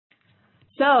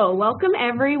So, welcome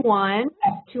everyone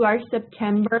to our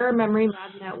September Memory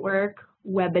Lab Network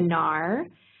webinar.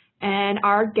 And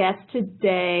our guest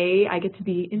today, I get to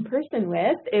be in person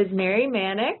with, is Mary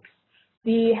Mannix,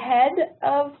 the head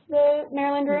of the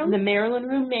Maryland Room? The Maryland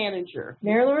Room Manager.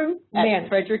 Maryland Room Manager. At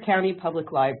Frederick County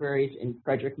Public Libraries in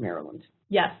Frederick, Maryland.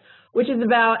 Yes, which is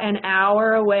about an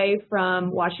hour away from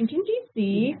Washington,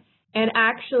 D.C. And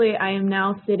actually, I am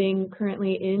now sitting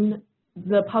currently in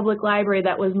the public library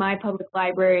that was my public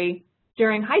library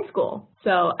during high school.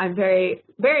 So I'm very,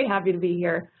 very happy to be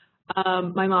here.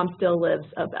 My mom still lives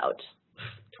about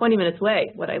 20 minutes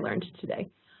away, what I learned today.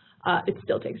 It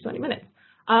still takes 20 minutes.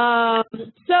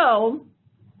 So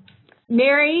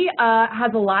Mary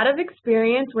has a lot of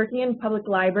experience working in public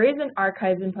libraries and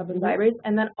archives in public libraries,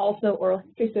 and then also oral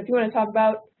history. So if you want to talk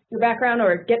about your background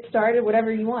or get started,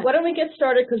 whatever you want. Why don't we get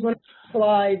started, because one of the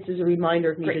slides is a reminder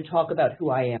of me to talk about who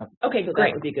I am. Okay, so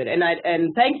great. That would be good. And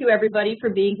thank you, everybody, for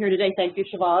being here today. Thank you,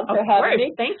 Siobhan, for having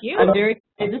me. Thank you. I'm very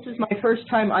excited. This is my first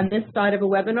time on this side of a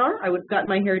webinar. I would have gotten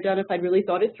my hair done if I'd really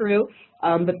thought it through.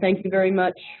 But thank you very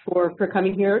much for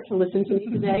coming here to listen to me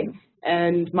today.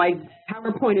 And my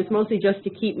PowerPoint is mostly just to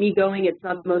keep me going. It's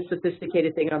not the most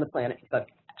sophisticated thing on the planet, but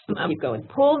let's keep going.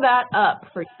 Pull that up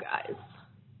for you guys.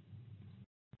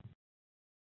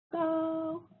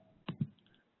 So,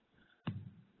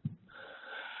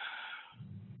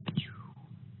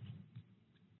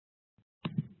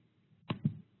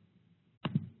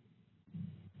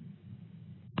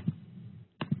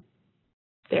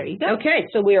 there you go. Okay,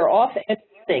 so we are off and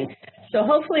running. So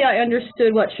hopefully I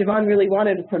understood what Siobhan really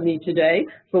wanted from me today,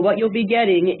 but what you'll be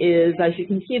getting is, as you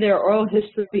can see there, oral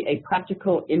history, a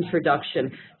practical introduction.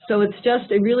 So it's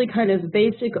just a really kind of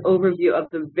basic overview of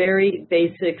the very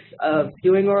basics of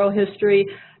doing oral history,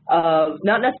 of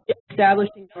not necessarily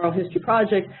establishing an oral history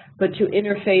project, but to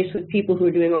interface with people who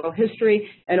are doing oral history,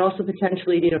 and also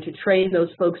potentially, to train those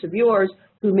folks of yours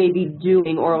who may be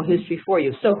doing oral history for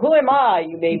you. So who am I,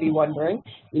 you may be wondering?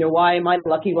 Why am I the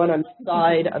lucky one on the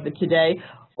side of it today?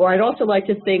 Or I'd also like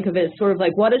to think of it as sort of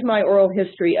like, what is my oral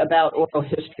history about oral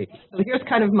history? So here's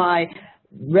kind of my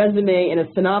resume in a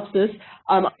synopsis.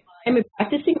 I'm a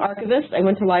practicing archivist. I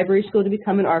went to library school to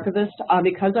become an archivist.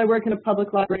 Because I work in a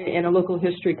public library and a local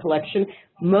history collection,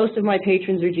 most of my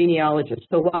patrons are genealogists.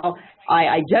 So while I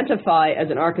identify as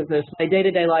an archivist, my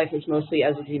day-to-day life is mostly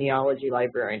as a genealogy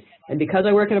librarian. And because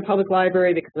I work in a public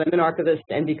library, because I'm an archivist,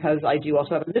 and because I do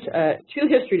also have 2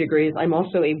 history degrees, I'm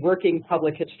also a working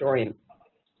public historian.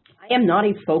 I am not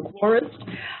a folklorist.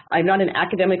 I'm not an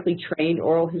academically trained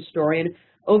oral historian.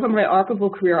 Over my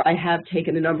archival career, I have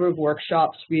taken a number of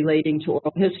workshops relating to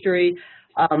oral history.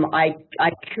 I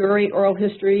curate oral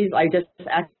histories. I just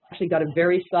actually got a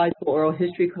very sizable oral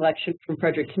history collection from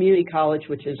Frederick Community College,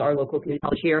 which is our local community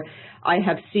college here. I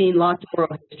have seen lots of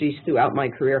oral histories throughout my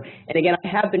career. And again, I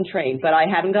have been trained, but I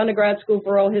haven't gone to grad school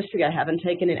for oral history. I haven't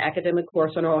taken an academic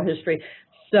course on oral history.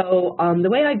 So the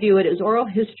way I view it is oral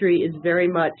history is very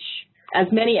much, as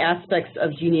many aspects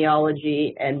of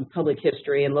genealogy and public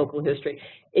history and local history,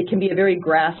 it can be a very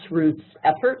grassroots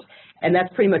effort, and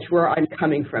that's pretty much where I'm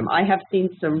coming from. I have seen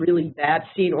some really bad,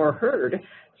 heard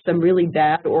some really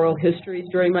bad oral histories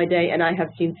during my day, and I have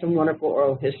seen some wonderful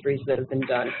oral histories that have been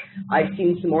done. I've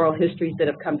seen some oral histories that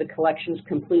have come to collections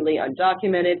completely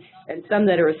undocumented, and some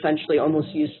that are essentially almost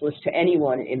useless to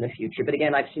anyone in the future. But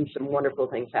again, I've seen some wonderful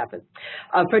things happen.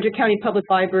 Frederick County Public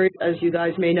Library, as you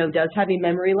guys may know, does have a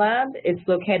memory lab. It's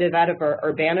located out of our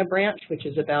Urbana branch, which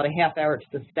is about a half hour to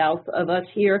the south of us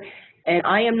here. And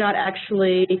I am not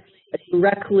actually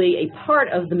directly a part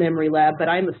of the memory lab, but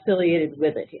I'm affiliated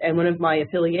with it. And one of my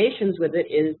affiliations with it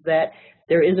is that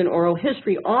there is an oral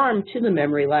history arm to the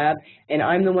memory lab, and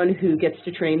I'm the one who gets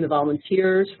to train the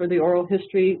volunteers for the oral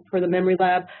history for the memory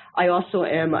lab. I also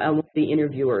am one of the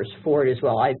interviewers for it as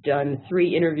well. I've done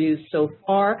 3 interviews so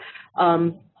far.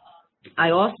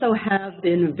 I also have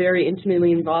been very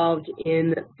intimately involved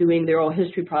in doing the oral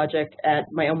history project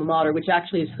at my alma mater, which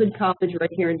actually is Hood College right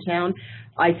here in town.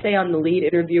 I say I'm the lead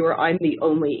interviewer. I'm the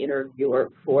only interviewer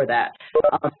for that.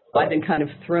 I've been kind of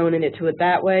thrown into it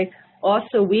that way.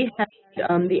 Also, we had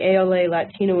the ALA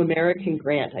Latino American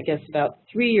grant, I guess about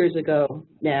 3 years ago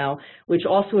now, which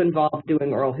also involved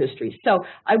doing oral history. So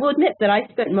I will admit that I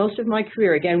spent most of my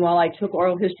career, again, while I took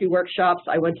oral history workshops,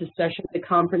 I went to sessions at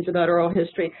conference about oral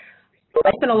history.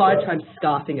 I spent a lot of time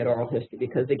scoffing at oral history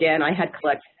because, again, I had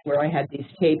collections where I had these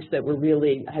tapes that were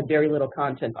really, had very little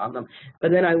content on them.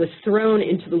 But then I was thrown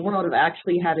into the world of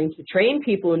actually having to train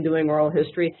people in doing oral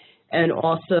history and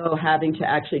also having to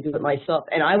actually do it myself.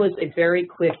 And I was a very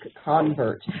quick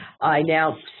convert. I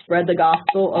now spread the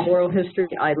gospel of oral history.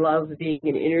 I love being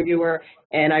an interviewer,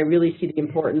 and I really see the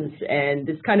importance. And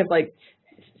it's kind of like,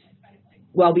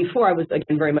 well, before I was,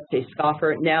 again, very much a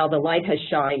scoffer. Now the light has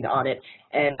shined on it,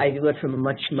 and I view it from a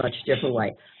much, much different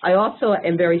way. I also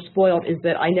am very spoiled is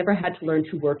that I never had to learn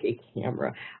to work a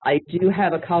camera. I do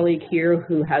have a colleague here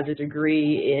who has a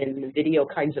degree in video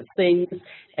kinds of things,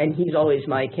 and he's always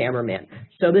my cameraman.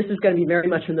 So this is going to be very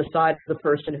much from the side of the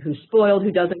person who's spoiled,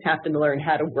 who doesn't have to learn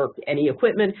how to work any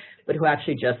equipment, but who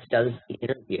actually just does the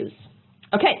interviews.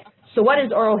 Okay, so what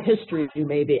is oral history, you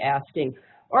may be asking?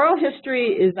 Oral history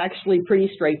is actually pretty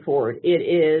straightforward. It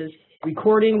is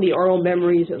recording the oral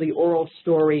memories or the oral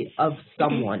story of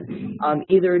someone,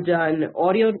 either done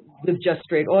audio with just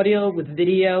straight audio, with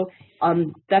video.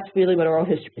 That's really what oral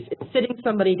history is. It's sitting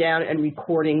somebody down and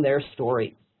recording their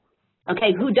story.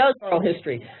 Okay, who does oral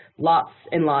history? Lots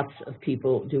and lots of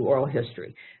people do oral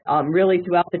history. Really,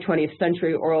 throughout the 20th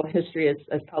century, oral history,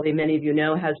 as probably many of you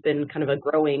know, has been kind of a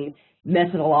growing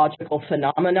methodological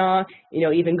phenomena. You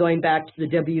know, even going back to the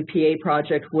WPA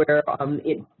project where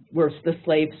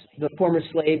the former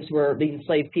slaves were, the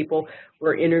enslaved people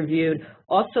were interviewed.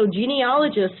 Also,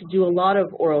 genealogists do a lot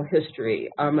of oral history.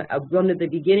 One of the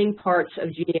beginning parts of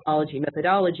genealogy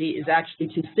methodology is actually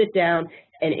to sit down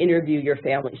and interview your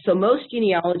family. So most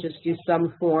genealogists do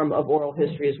some form of oral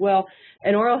history as well.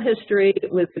 And oral history,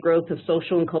 with the growth of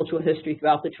social and cultural history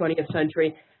throughout the 20th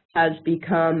century, has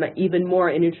become even more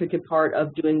an intricate part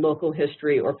of doing local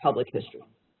history or public history.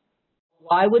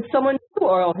 Why would someone do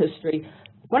oral history?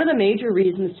 One of the major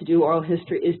reasons to do oral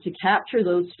history is to capture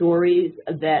those stories,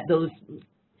 that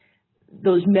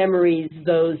those memories,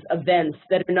 those events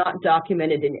that are not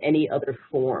documented in any other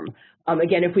form.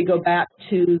 Again, if we go back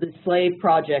to the slave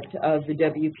project of the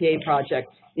WPA project,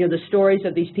 you know, the stories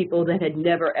of these people that had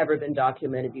never, ever been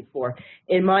documented before.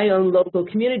 In my own local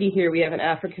community here, we have an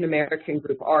African-American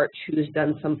group, Arch, who's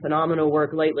done some phenomenal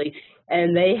work lately,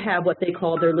 and they have what they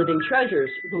call their living treasures,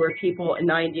 who are people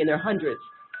 90 in their hundreds.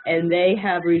 And they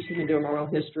have recently done oral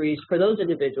histories for those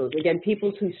individuals. Again,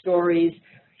 people whose stories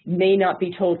may not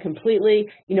be told completely.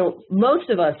 You know, most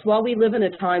of us, while we live in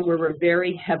a time where we're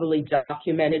very heavily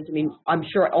documented, I mean, I'm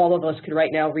sure all of us could right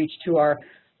now reach to our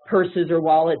purses or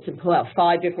wallets and pull out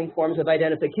 5 different forms of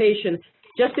identification.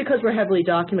 Just because we're heavily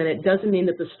documented doesn't mean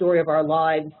that the story of our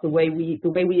lives, the way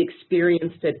we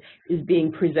experienced it, is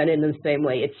being presented in the same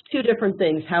way. It's 2 different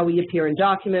things, how we appear in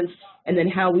documents and then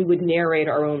how we would narrate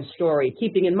our own story,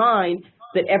 keeping in mind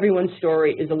that everyone's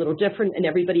story is a little different and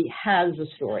everybody has a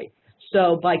story.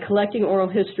 So by collecting oral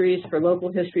histories for local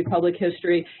history, public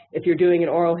history, if you're doing an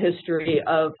oral history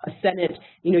of a Senate,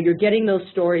 you know, you're getting those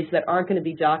stories that aren't going to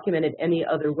be documented any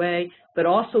other way, but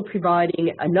also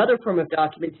providing another form of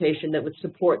documentation that would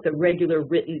support the regular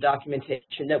written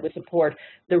documentation, that would support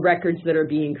the records that are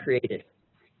being created.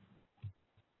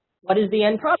 What is the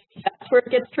end product? That's where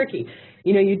it gets tricky.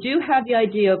 You know, you do have the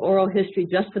idea of oral history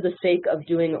just for the sake of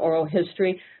doing oral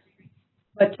history,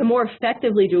 but to more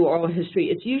effectively do oral history,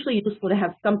 it's usually useful to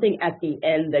have something at the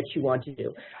end that you want to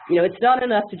do. You know, it's not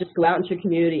enough to just go out into your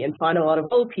community and find a lot of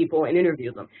old people and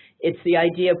interview them. It's the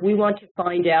idea of we want to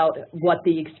find out what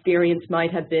the experience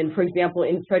might have been. For example,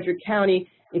 in Frederick County,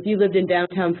 if you lived in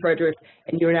downtown Frederick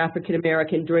and you're an African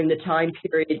American during the time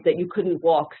period that you couldn't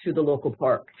walk through the local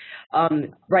park.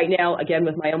 Right now, again,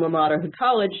 with my alma mater, Hood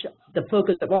College, the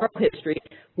focus of oral history,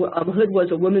 Hood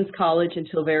was a women's college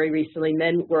until very recently.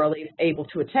 Men were able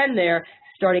to attend there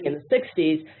starting in the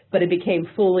 60s, but it became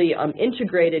fully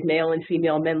integrated, male and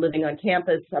female men living on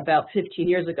campus about 15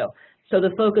 years ago. So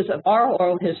the focus of our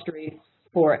oral history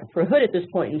for Hood at this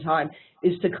point in time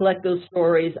is to collect those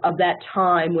stories of that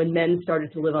time when men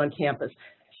started to live on campus.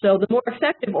 So the more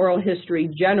effective oral history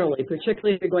generally,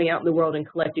 particularly if you're going out in the world and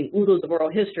collecting oodles of oral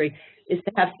history, is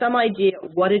to have some idea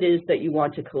of what it is that you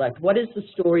want to collect. What is the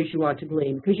stories you want to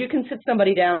glean? Because you can sit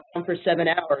somebody down for 7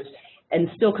 hours and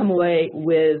still come away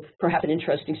with perhaps an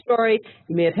interesting story.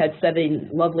 You may have had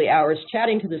 7 lovely hours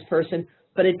chatting to this person,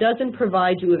 but it doesn't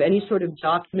provide you with any sort of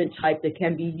document type that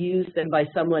can be used then by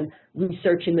someone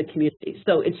researching the community.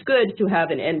 So it's good to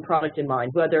have an end product in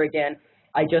mind, whether, again,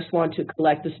 I just want to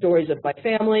collect the stories of my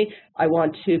family, I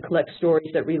want to collect stories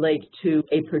that relate to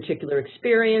a particular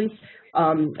experience,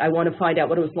 I want to find out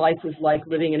what his life was like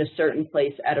living in a certain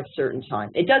place at a certain time.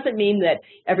 It doesn't mean that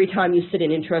every time you sit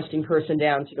an interesting person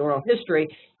down to do oral history,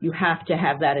 you have to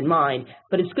have that in mind,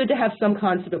 but it's good to have some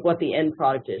concept of what the end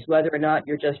product is, whether or not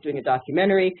you're just doing a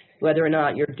documentary, whether or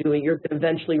not you're going to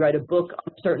eventually write a book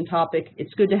on a certain topic.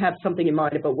 It's good to have something in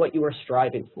mind about what you are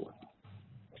striving for.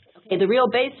 Okay, the real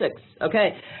basics,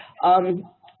 okay.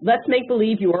 Let's make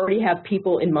believe you already have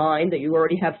people in mind, that you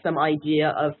already have some idea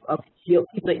of people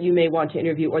that you may want to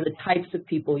interview or the types of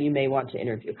people you may want to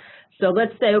interview. So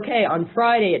let's say, okay, on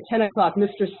Friday at 10 o'clock,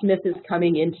 Mr. Smith is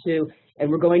coming into, and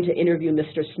we're going to interview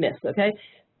Mr. Smith, okay?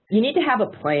 You need to have a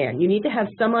plan. You need to have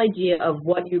some idea of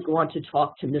what you want to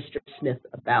talk to Mr. Smith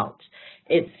about.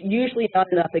 It's usually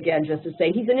not enough, again, just to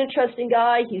say, he's an interesting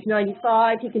guy, he's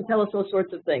 95, he can tell us all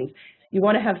sorts of things. You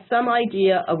want to have some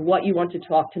idea of what you want to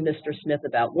talk to Mr. Smith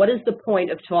about. What is the point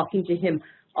of talking to him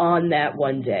on that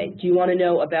one day? Do you want to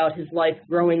know about his life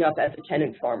growing up as a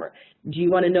tenant farmer? Do you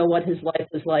want to know what his life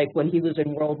was like when he was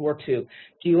in World War II?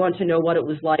 Do you want to know what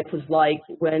was like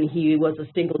when he was a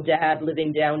single dad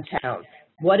living downtown?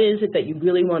 What is it that you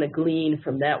really want to glean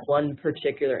from that one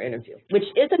particular interview? Which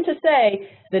isn't to say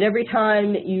that every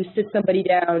time you sit somebody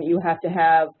down, you have to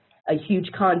have a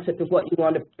huge concept of what you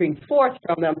want to bring forth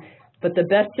from them. But the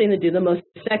best thing to do, the most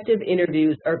effective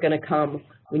interviews are going to come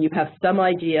when you have some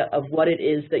idea of what it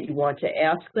is that you want to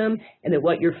ask them and then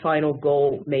what your final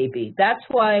goal may be. That's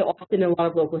why often in a lot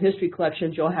of local history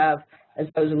collections you'll have, as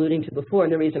I was alluding to before,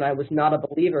 and the reason I was not a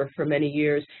believer for many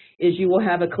years, is you will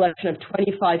have a collection of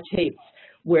 25 tapes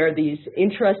where these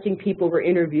interesting people were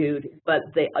interviewed, but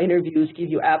the interviews give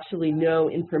you absolutely no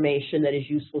information that is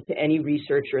useful to any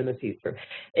researcher in the future.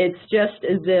 It's just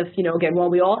as if, you know, again,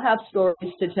 while we all have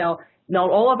stories to tell,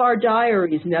 not all of our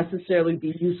diaries necessarily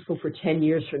be useful for 10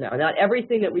 years from now. Not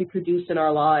everything that we produce in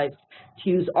our lives, to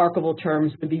use archival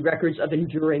terms, would be records of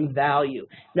enduring value.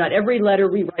 Not every letter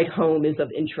we write home is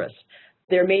of interest.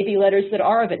 There may be letters that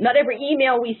are of it. Not every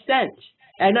email we sent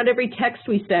and not every text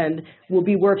we send will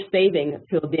be worth saving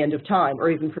till the end of time,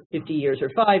 or even for 50 years or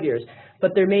 5 years.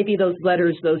 But there may be those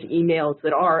letters, those emails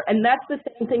that are, and that's the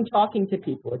same thing talking to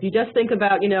people. If you just think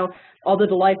about, you know, all the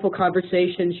delightful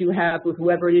conversations you have with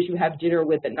whoever it is you have dinner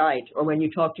with at night, or when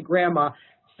you talk to grandma,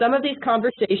 some of these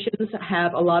conversations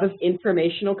have a lot of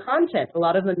informational content. A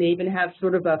lot of them may even have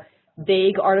sort of a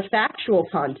vague artifactual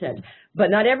content. But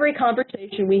not every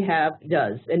conversation we have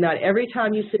does. And not every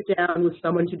time you sit down with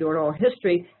someone to do an oral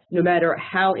history, no matter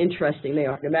how interesting they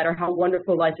are, no matter how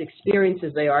wonderful life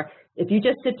experiences they are, if you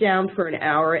just sit down for an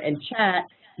hour and chat,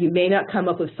 you may not come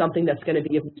up with something that's going to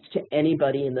be of use to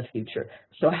anybody in the future.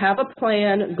 So have a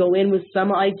plan, go in with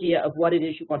some idea of what it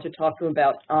is you want to talk to them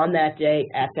about on that day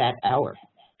at that hour.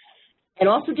 And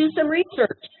also do some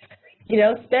research. You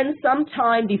know, spend some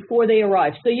time before they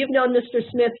arrive. So you've known Mr.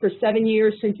 Smith for 7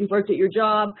 years since you've worked at your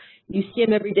job. You see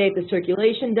him every day at the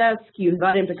circulation desk. You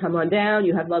invite him to come on down.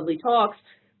 You have lovely talks.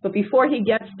 But before he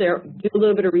gets there, do a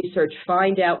little bit of research.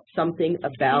 Find out something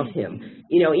about him.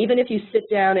 You know, even if you sit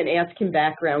down and ask him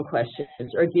background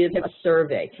questions or give him a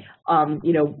survey,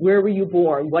 you know, where were you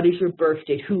born? What is your birth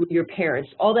date? Who are your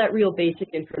parents? All that real basic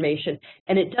information.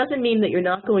 And it doesn't mean that you're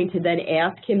not going to then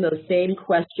ask him those same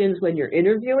questions when you're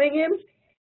interviewing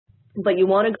him, but you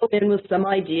want to go in with some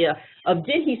idea of,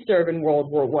 did he serve in World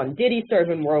War I? Did he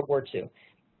serve in World War II?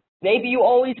 Maybe you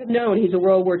always have known he's a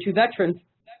World War II veteran,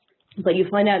 but you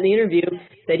find out in the interview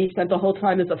that he spent the whole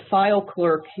time as a file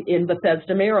clerk in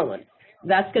Bethesda, Maryland.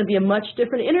 That's going to be a much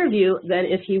different interview than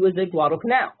if he was at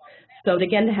Guadalcanal. So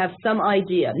again, to have some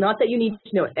idea, not that you need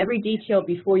to know every detail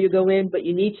before you go in, but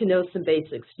you need to know some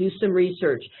basics, do some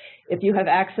research. If you have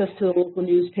access to a local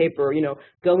newspaper, you know,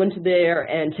 go into there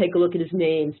and take a look at his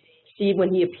names, see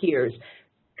when he appears.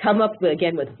 Come up,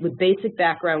 again, with basic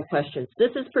background questions.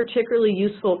 This is particularly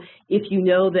useful if you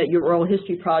know that your oral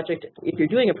history project, if you're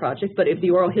doing a project, but if the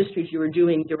oral histories you were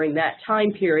doing during that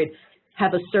time period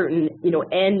have a certain, you know,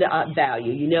 end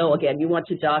value. You know, again, you want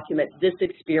to document this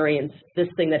experience, this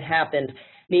thing that happened.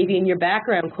 Maybe in your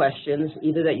background questions,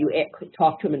 either that you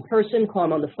talk to him in person, call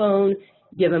him on the phone,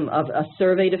 give him a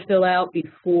survey to fill out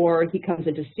before he comes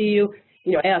in to see you.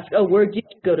 You know, ask, oh, where did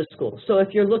you go to school? So if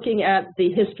you're looking at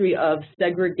the history of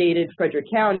segregated Frederick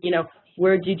County, you know,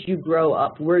 where did you grow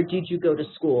up? Where did you go to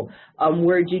school?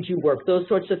 Where did you work? Those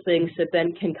sorts of things that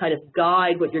then can kind of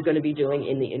guide what you're going to be doing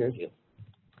in the interview.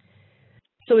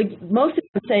 So most of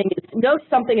what I'm saying is know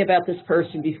something about this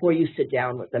person before you sit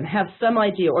down with them. Have some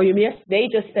idea, or you may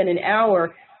just spend an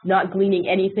hour not gleaning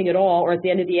anything at all, or at the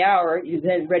end of the hour, you're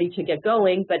then ready to get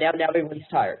going, but now everyone's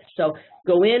tired. So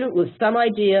go in with some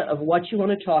idea of what you want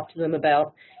to talk to them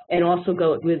about, and also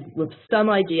go with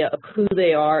some idea of who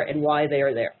they are and why they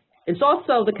are there. It's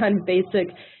also the kind of basic,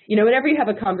 you know, whenever you have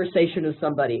a conversation with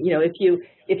somebody, you know, if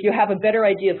you have a better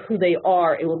idea of who they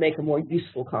are, it will make a more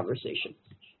useful conversation.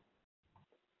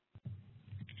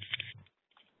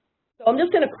 So I'm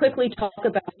just going to quickly talk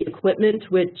about the equipment,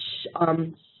 which,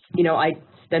 you know, I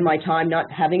spend my time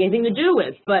not having anything to do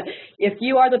with. But if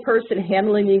you are the person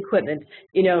handling the equipment,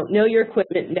 you know your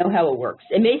equipment, know how it works.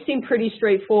 It may seem pretty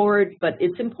straightforward, but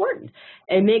it's important.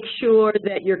 And make sure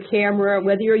that your camera,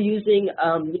 whether you're using,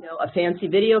 you know, a fancy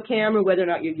video camera, whether or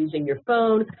not you're using your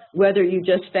phone, whether you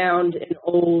just found an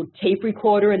old tape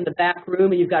recorder in the back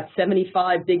room and you've got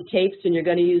 75 big tapes and you're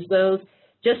going to use those,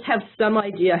 just have some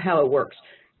idea how it works.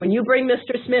 When you bring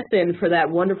Mr. Smith in for that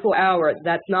wonderful hour,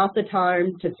 that's not the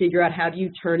time to figure out how do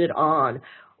you turn it on.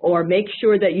 Or make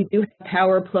sure that you do have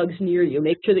power plugs near you.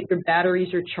 Make sure that your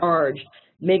batteries are charged.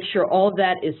 Make sure all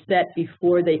that is set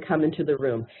before they come into the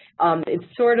room. It's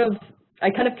sort of, I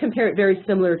kind of compare it very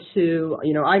similar to,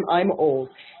 you know, I'm old.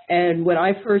 And when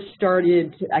I first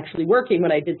started actually working,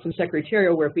 when I did some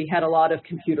secretarial work, we had a lot of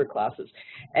computer classes.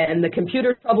 And the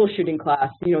computer troubleshooting class,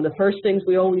 you know, the first things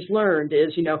we always learned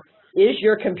is, you know, is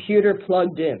your computer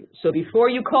plugged in? So before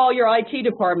you call your IT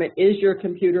department, is your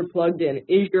computer plugged in?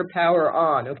 Is your power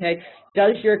on, okay?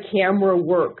 Does your camera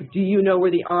work? Do you know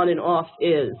where the on and off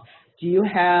is? Do you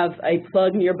have a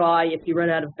plug nearby if you run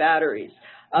out of batteries?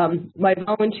 My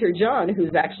volunteer, John,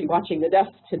 who's actually watching the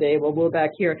desk today while we're back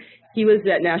here, he was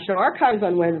at National Archives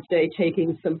on Wednesday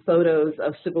taking some photos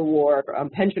of Civil War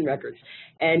pension records.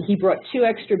 And he brought 2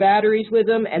 extra batteries with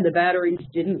him, and the batteries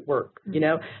didn't work, you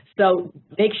know. So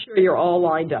make sure you're all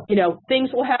lined up. You know, things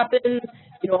will happen.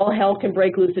 You know, all hell can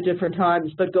break loose at different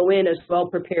times, but go in as well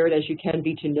prepared as you can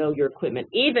be to know your equipment,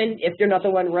 even if you're not the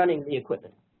one running the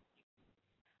equipment.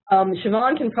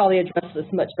 Siobhan can probably address this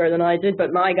much better than I did,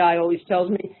 but my guy always tells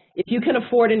me, if you can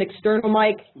afford an external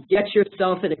mic, get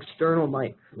yourself an external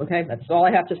mic, okay? That's all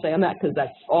I have to say on that, because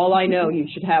that's all I know. You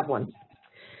should have one.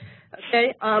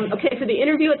 Okay, okay, for the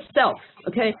interview itself,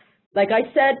 okay? Like I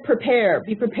said, prepare,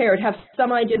 be prepared, have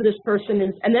some idea who this person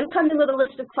is, and then come in with a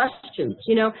list of questions,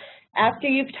 you know? After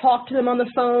you've talked to them on the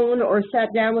phone or sat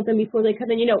down with them before they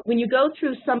come in, you know, when you go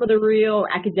through some of the real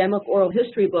academic oral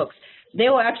history books, they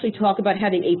will actually talk about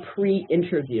having a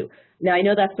pre-interview. Now, I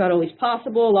know that's not always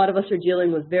possible. A lot of us are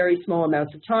dealing with very small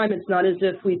amounts of time. It's not as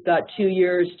if we've got 2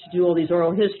 years to do all these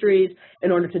oral histories in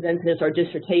order to then finish our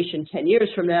dissertation 10 years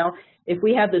from now. If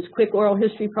we have this quick oral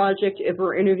history project, if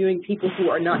we're interviewing people who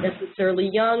are not necessarily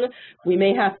young, we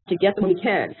may have to get them when we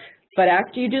can. But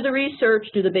after you do the research,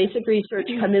 do the basic research,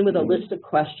 come in with a list of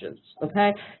questions,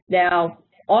 okay? Now,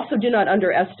 also do not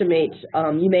underestimate,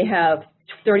 you may have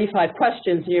 35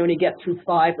 questions and you only get through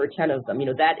 5 or 10 of them. You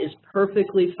know, that is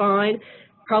perfectly fine.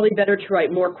 Probably better to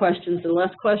write more questions than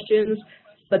less questions.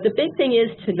 But the big thing is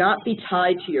to not be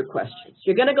tied to your questions.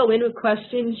 You're going to go in with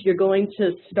questions. You're going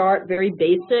to start very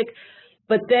basic.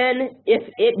 But then if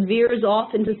it veers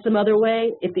off into some other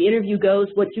way, if the interview goes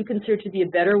what you consider to be a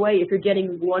better way, if you're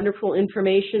getting wonderful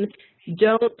information,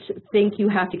 don't think you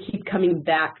have to keep coming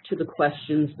back to the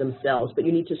questions themselves, but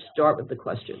you need to start with the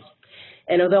questions.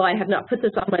 And although I have not put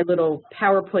this on my little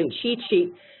PowerPoint cheat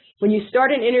sheet, when you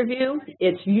start an interview,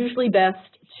 it's usually best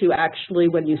to actually,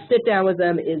 when you sit down with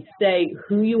them, is say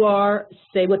who you are,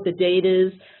 say what the date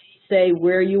is, say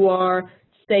where you are,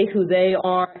 say who they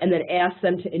are, and then ask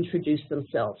them to introduce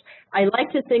themselves. I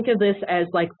like to think of this as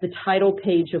like the title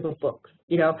page of a book.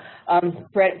 You know,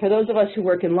 for those of us who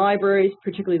work in libraries,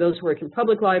 particularly those who work in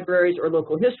public libraries or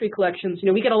local history collections, you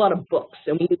know, we get a lot of books,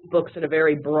 and we use books in a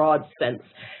very broad sense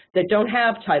that don't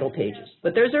have title pages.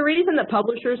 But there's a reason that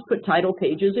publishers put title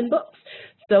pages in books.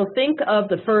 So think of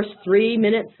the first 3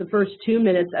 minutes, the first 2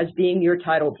 minutes as being your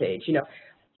title page. You know,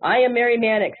 I am Mary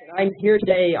Mannix, and I'm here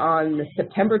today on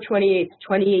September 28th,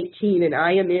 2018, and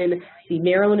I am in the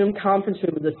Maryland Conference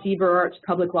Room of the Seaver Arts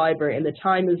Public Library, and the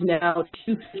time is now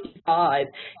 2:55,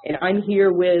 and I'm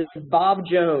here with Bob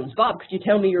Jones. Bob, could you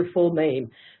tell me your full name?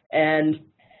 And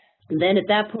then at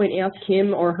that point, ask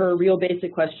him or her real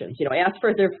basic questions. You know, ask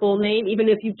for their full name, even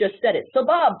if you've just said it. So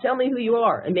Bob, tell me who you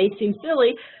are. It may seem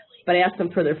silly, but ask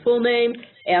them for their full name,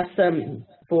 ask them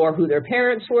for who their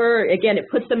parents were. Again, it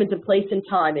puts them into place and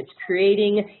time. It's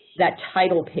creating that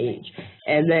title page.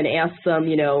 And then ask them,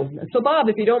 you know, so Bob,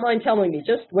 if you don't mind telling me,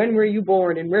 just when were you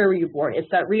born and where were you born? It's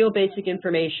that real basic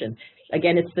information.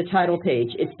 Again, it's the title page.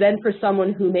 It's then for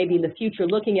someone who maybe in the future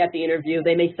looking at the interview,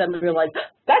 they may suddenly realize,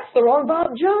 that's the wrong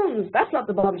Bob Jones. That's not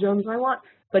the Bob Jones I want.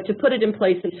 But to put it in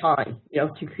place and time, you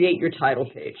know, to create your title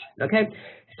page, okay?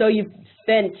 So you've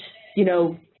spent, you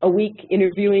know, a week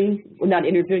interviewing, well, not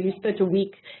interviewing, you spent a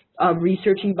week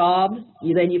researching Bob.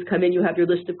 Then you've come in, you have your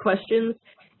list of questions.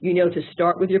 you know to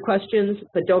start with your questions,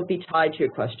 but don't be tied to your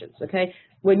questions, okay?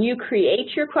 When you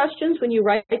create your questions, when you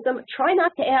write them, try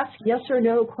not to ask yes or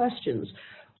no questions.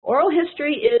 Oral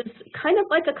history is kind of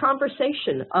like a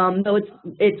conversation, though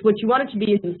it's what you want it to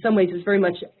be in some ways is very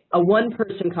much a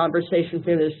one-person conversation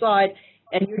from the other side,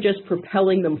 and you're just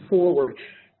propelling them forward.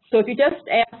 So if you just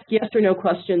ask yes or no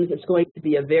questions, it's going to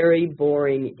be a very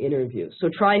boring interview. So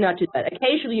try not to do that.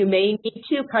 Occasionally you may need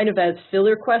to kind of as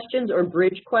filler questions or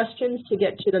bridge questions to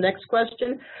get to the next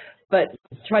question, but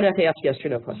try not to ask yes or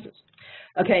no questions.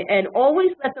 Okay, and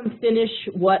always let them finish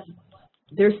what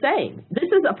they're saying. This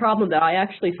is a problem that I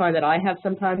actually find that I have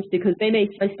sometimes, because they may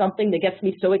say something that gets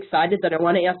me so excited that I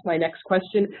want to ask my next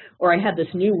question, or I have this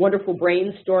new wonderful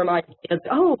brainstorm idea.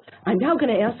 Oh, I'm now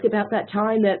going to ask about that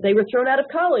time that they were thrown out of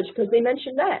college because they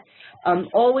mentioned that.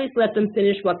 Always let them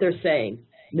finish what they're saying,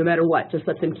 no matter what. Just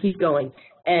let them keep going.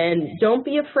 And don't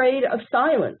be afraid of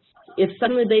silence. If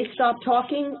suddenly they stop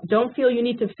talking, don't feel you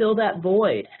need to fill that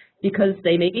void, because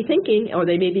they may be thinking, or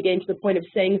they may be getting to the point of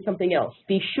saying something else.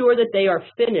 Be sure that they are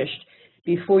finished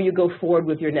before you go forward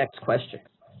with your next question.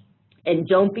 And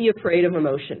don't be afraid of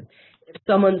emotion. If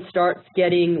someone starts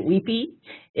getting weepy,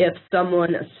 if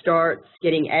someone starts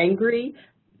getting angry,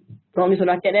 as long as they're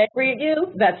not getting angry at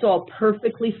you, that's all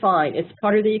perfectly fine. It's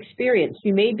part of the experience.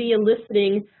 You may be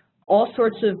eliciting all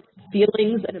sorts of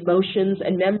feelings and emotions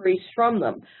and memories from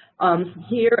them.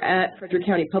 Here at Frederick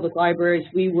County Public Libraries,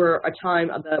 we were a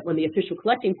time of when the official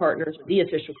collecting partners, or the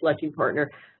official collecting partner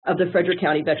of the Frederick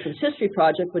County Veterans History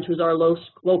Project, which was our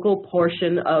local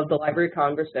portion of the Library of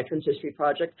Congress Veterans History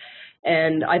Project.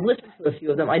 And I've listened to a few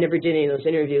of them. I never did any of those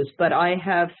interviews, but I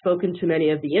have spoken to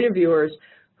many of the interviewers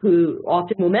who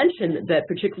often will mention that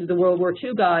particularly the World War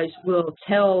II guys will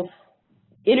tell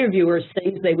interviewers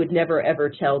things they would never ever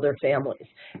tell their families.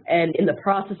 And in the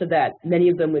process of that, many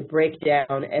of them would break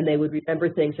down and they would remember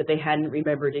things that they hadn't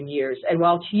remembered in years. And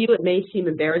while to you it may seem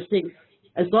embarrassing,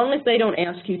 as long as they don't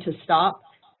ask you to stop,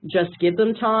 just give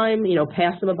them time, you know,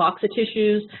 pass them a box of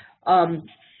tissues,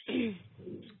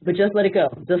 but just let it go.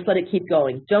 Just let it keep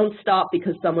going. Don't stop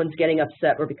because someone's getting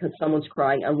upset or because someone's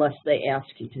crying unless they ask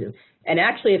you to. And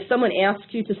actually, if someone asks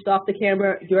you to stop the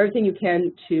camera, do everything you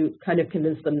can to kind of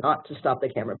convince them not to stop the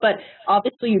camera. But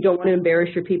obviously, you don't want to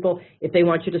embarrass your people. If they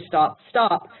want you to stop,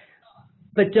 stop.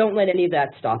 But don't let any of that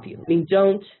stop you. I mean,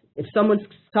 if someone's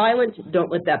silent,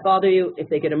 don't let that bother you. If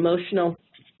they get emotional,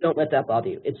 don't let that bother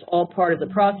you. It's all part of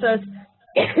the process.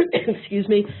 Excuse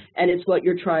me, and it's what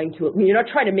you're trying to, I mean, you're not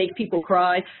trying to make people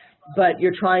cry, but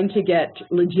you're trying to get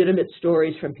legitimate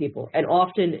stories from people. And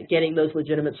often getting those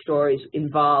legitimate stories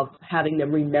involve having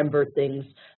them remember things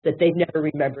that they've never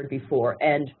remembered before.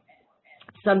 And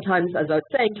sometimes, as I was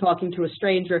saying, talking to a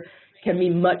stranger can be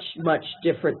much, much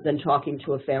different than talking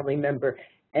to a family member.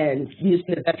 And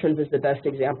using the veterans as the best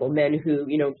example, men who,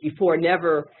 you know, before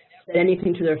never said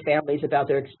anything to their families about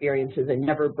their experiences and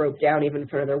never broke down even in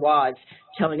front of their wives,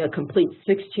 telling a complete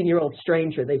 16-year-old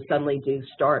stranger they suddenly do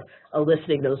start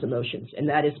eliciting those emotions. And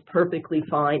that is perfectly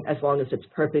fine as long as it's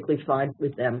perfectly fine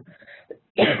with them.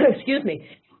 Excuse me.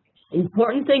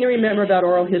 Important thing to remember about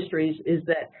oral histories is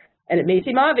that, and it may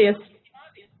seem obvious,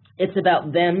 it's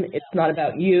about them, it's not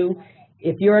about you.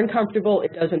 If you're uncomfortable,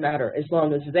 it doesn't matter. As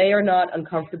long as they are not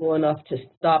uncomfortable enough to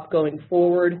stop going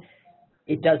forward,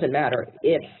 it doesn't matter.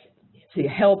 It's to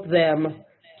help them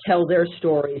tell their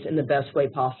stories in the best way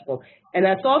possible. And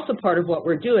that's also part of what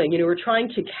we're doing. You know, we're trying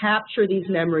to capture these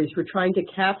memories. We're trying to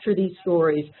capture these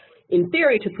stories, in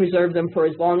theory, to preserve them for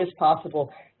as long as possible,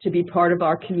 to be part of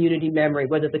our community memory,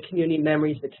 whether the community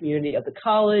memory is the community of the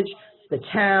college, the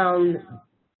town,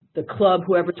 the club,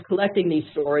 whoever's collecting these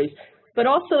stories. But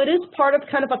also it is part of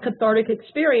kind of a cathartic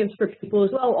experience for people as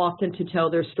well, often, to tell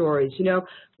their stories. You know,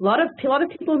 a lot of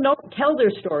people don't tell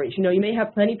their stories. You know, you may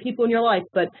have plenty of people in your life,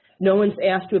 but no one's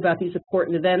asked you about these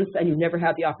important events and you've never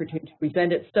had the opportunity to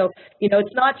present it. So, you know,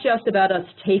 it's not just about us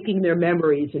taking their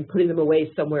memories and putting them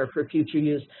away somewhere for future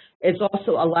use. It's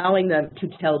also allowing them to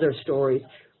tell their stories.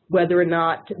 Whether or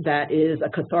not that is a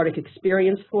cathartic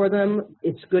experience for them,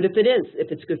 it's good if it is,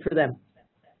 if it's good for them.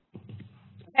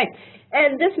 Okay.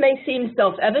 And this may seem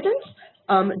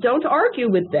self-evident. Don't argue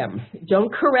with them.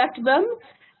 Don't correct them.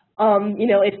 You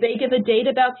know, if they give a date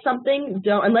about something,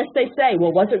 don't, unless they say,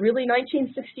 well, was it really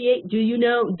 1968? Do you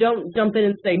know? Don't jump in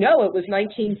and say, no, it was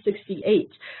 1968.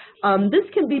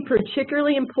 This can be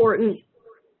particularly important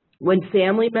when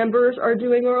family members are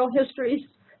doing oral histories.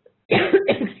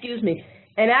 Excuse me.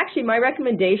 And actually, my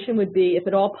recommendation would be, if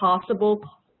at all possible,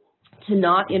 to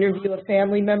not interview a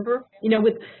family member. You know,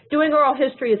 with doing oral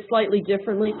history is slightly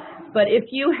differently, but if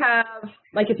you have,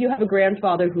 like if you have a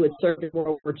grandfather who had served in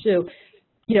World War II,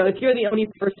 you know, if you're the only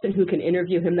person who can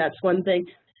interview him, that's one thing.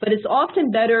 But it's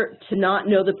often better to not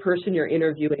know the person you're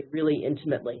interviewing really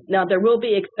intimately. Now, there will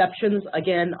be exceptions.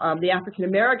 Again, the African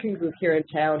American group here in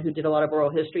town who did a lot of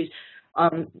oral histories,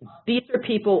 these are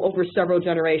people over several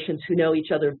generations who know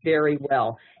each other very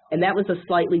well. And that was a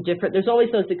slightly different, there's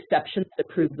always those exceptions that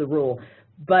prove the rule.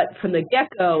 But from the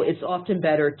get-go, it's often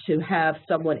better to have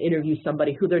someone interview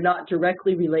somebody who they're not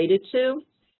directly related to,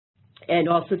 and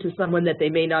also to someone that they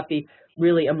may not be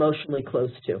really emotionally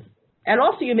close to. And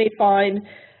also you may find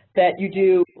that you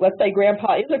do, let's say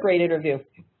Grandpa is a great interview.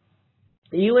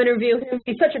 You interview him,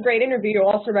 he's such a great interview, you're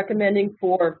also recommending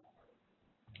for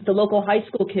the local high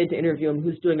school kid to interview him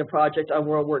who's doing a project on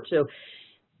World War II.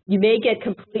 You may get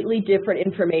completely different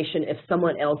information if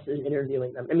someone else is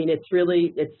interviewing them. I mean, it's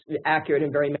accurate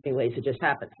in very many ways, it just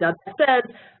happens. Now, that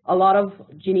said, a lot of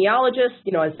genealogists,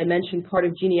 you know, as I mentioned, part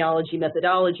of genealogy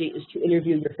methodology is to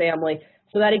interview your family.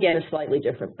 So that, again, is slightly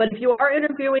different. But if you are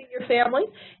interviewing your family,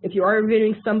 if you are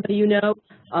interviewing somebody you know,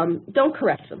 don't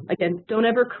correct them. Again, don't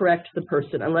ever correct the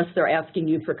person unless they're asking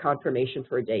you for confirmation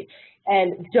for a date.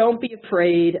 And don't be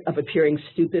afraid of appearing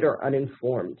stupid or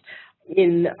uninformed.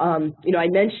 You know, I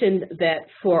mentioned that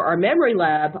for our memory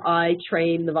lab, I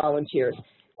train the volunteers.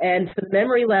 And for the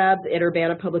memory lab at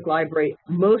Urbana Public Library,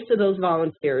 most of those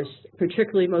volunteers,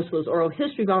 particularly most of those oral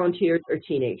history volunteers, are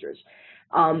teenagers.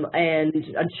 And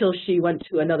until she went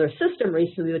to another system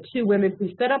recently, the two women who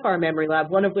set up our memory lab,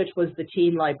 one of which was the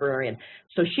teen librarian.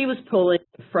 So she was pulling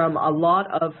from a lot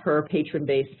of her patron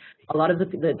base, a lot of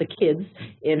the kids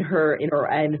in her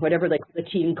and whatever, like the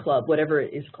teen club, whatever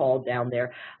it is called down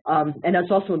there. And that's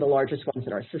also one of the largest ones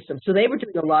in our system. So they were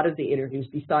doing a lot of the interviews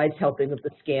besides helping with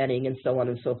the scanning and so on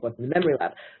and so forth in the memory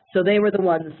lab. So they were the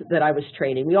ones that I was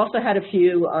training. We also had a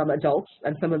few adults,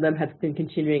 and some of them have been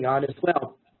continuing on as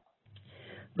well.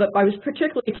 But I was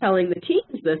particularly telling the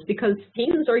teens this because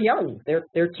teens are young,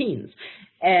 they're teens.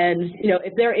 And, you know,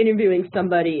 if they're interviewing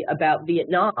somebody about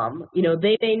Vietnam, you know,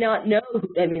 they may not know,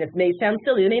 I mean, it may sound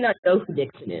silly, they may not know who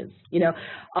Nixon is, you know.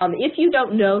 If you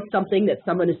don't know something that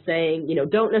someone is saying, you know,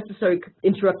 don't necessarily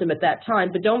interrupt them at that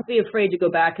time, but don't be afraid to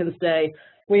go back and say,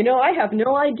 well, you know, I have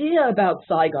no idea about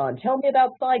Saigon. Tell me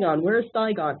about Saigon. Where is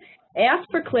Saigon?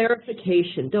 Ask for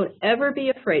clarification. Don't ever be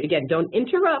afraid. Again, don't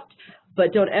interrupt,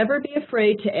 but don't ever be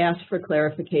afraid to ask for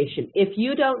clarification. If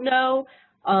you don't know,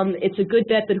 it's a good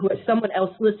bet that someone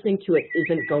else listening to it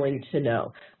isn't going to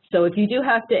know. So if you do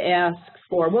have to ask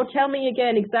for, well, tell me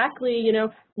again exactly, you know,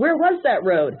 where was that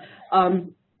road?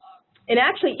 And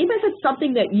actually, even if it's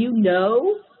something that you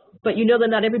know, but you know that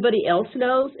not everybody else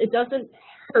knows, it doesn't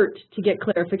hurt to get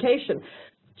clarification.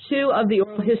 Two of the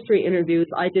oral history interviews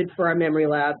I did for our memory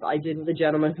lab, I did with a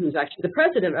gentleman who's actually the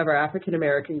president of our African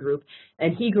American group,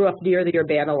 and he grew up near the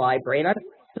Urbana Library, and I'm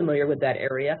familiar with that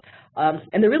area.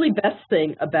 And the really best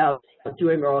thing about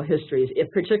doing oral histories,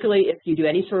 particularly if you do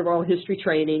any sort of oral history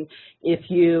training, if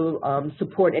you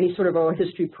support any sort of oral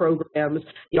history programs,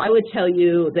 you know, I would tell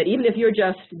you that even if you're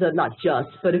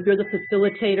but if you're the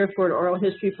facilitator for an oral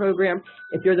history program,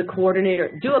 if you're the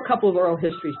coordinator, do a couple of oral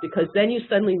histories, because then you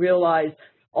suddenly realize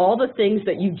all the things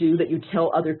that you do that you tell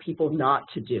other people not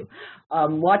to do.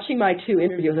 Watching my two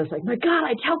interviews, I was like, my God,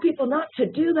 I tell people not to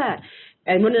do that.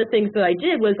 And one of the things that I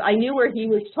did was I knew where he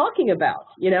was talking about,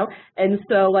 you know, and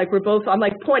so like I'm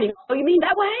like pointing, oh, you mean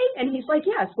that way? And he's like,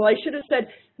 yes. Well, I should have said,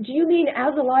 do you mean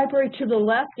as a library to the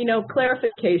left? You know,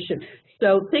 clarification.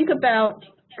 So think about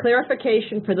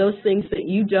clarification for those things that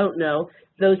you don't know,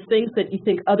 those things that you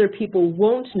think other people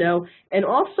won't know, and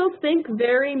also think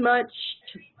very much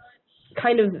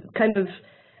kind of,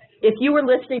 if you were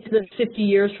listening to this 50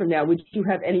 years from now, would you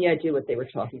have any idea what they were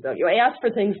talking about? You know, ask for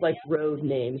things like road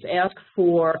names, ask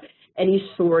for any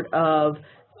sort of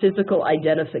physical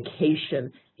identification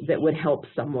that would help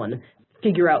someone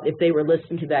figure out if they were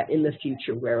listening to that in the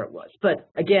future where it was. But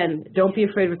again, don't be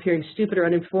afraid of appearing stupid or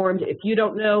uninformed. If you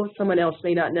don't know, someone else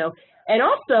may not know. And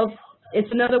also, it's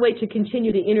another way to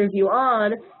continue the interview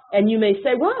on, and you may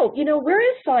say, whoa, you know, where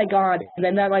is Saigon? And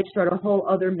then that might start a whole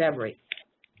other memory.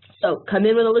 So come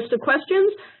in with a list of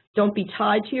questions. Don't be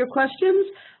tied to your questions,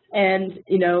 and,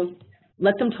 you know,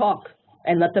 let them talk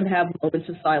and let them have moments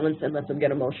of silence and let them get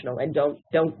emotional, and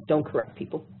don't correct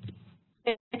people.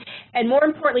 And more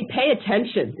importantly, pay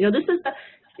attention. You know, this is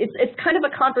it's kind of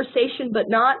a conversation, but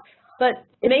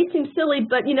it may seem silly,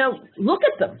 but, you know, look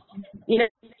at them. You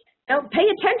know, pay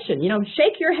attention, you know,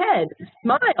 shake your head,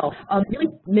 smile, really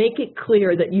make it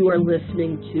clear that you are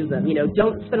listening to them. You know,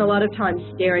 don't spend a lot of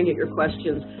time staring at your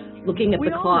questions, looking at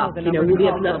the clock, you know, will we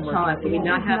have enough time, will we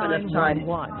not have enough time.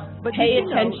 Pay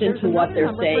attention to what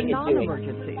they're saying and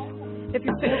doing. If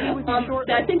you're interview with you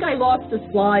shortly. I think I lost the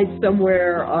slide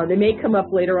somewhere. They may come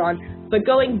up later on. But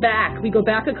going back, we go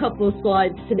back a couple of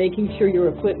slides to making sure your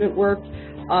equipment works.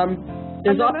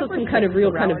 There's also some kind of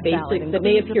real kind of basics that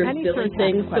may appear silly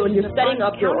things. So when you're setting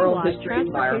up your oral history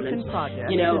environment,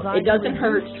 you know, it doesn't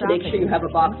hurt to make sure you have a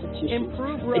box of tissues.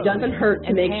 It doesn't hurt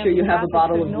to make sure you have a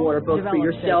bottle of water, both for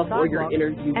yourself or your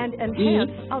interviewee. And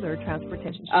enhance other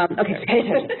transportation. Okay, pay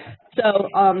attention.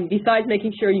 So besides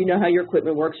making sure you know how your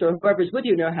equipment works, or whoever's with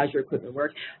you know how your equipment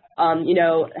works, you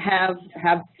know, have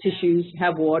tissues,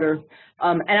 have water,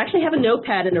 and actually have a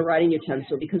notepad and a writing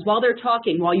utensil, because while they're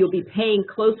talking, while you'll be paying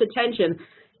close attention,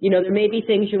 you know, there may be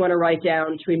things you want to write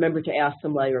down to remember to ask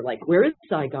them later, like, where is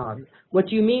Saigon? What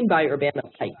do you mean by Urbana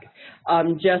Pike?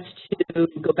 Just to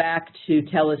go back to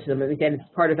tell us them, and again, it's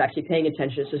part of actually paying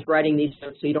attention, it's just writing these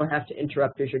notes so you don't have to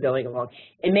interrupt as you're going along.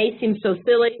 It may seem so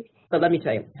silly, but let me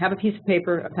tell you, have a piece of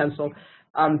paper, a pencil,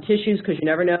 tissues, because you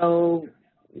never know,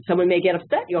 someone may get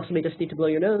upset, you also may just need to blow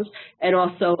your nose, and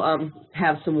also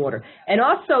have some water. And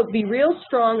also be real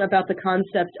strong about the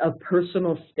concept of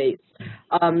personal space.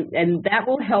 And that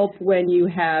will help when you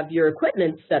have your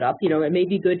equipment set up. You know, it may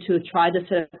be good to try to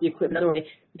set up the equipment another way.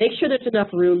 Make sure there's enough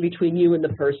room between you and the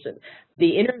person. The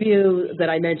interview that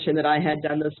I mentioned that I had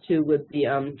done those two with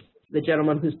the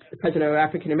gentleman who's the president of our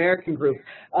African American group,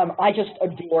 I just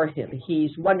adore him.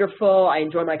 He's wonderful. I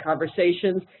enjoy my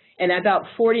conversations. And about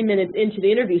 40 minutes into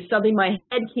the interview, suddenly my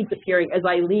head keeps appearing as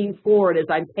I lean forward, as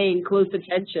I'm paying close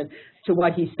attention to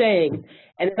what he's saying.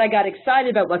 And as I got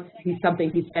excited about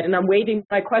something he said, and I'm waving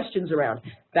my questions around,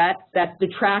 that's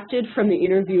detracted from the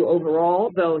interview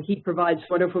overall, though he provides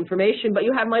wonderful information, but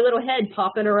you have my little head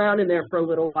popping around in there for a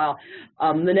little while.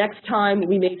 The next time,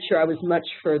 we made sure I was much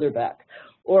further back.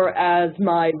 Or as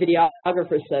my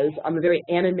videographer says, I'm a very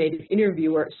animated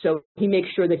interviewer, so he makes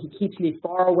sure that he keeps me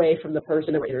far away from the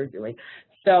person that we're interviewing.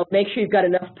 So make sure you've got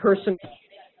enough personal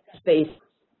space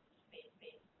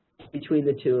between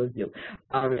the two of you.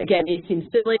 Again, it seems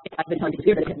silly. I've been telling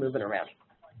you to moving around.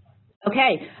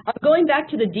 Okay, going back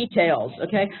to the details,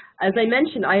 okay? As I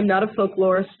mentioned, I am not a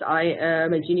folklorist. I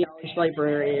am a genealogy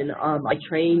librarian. I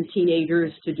train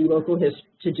teenagers to do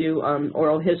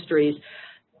oral histories.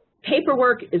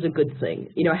 Paperwork is a good thing.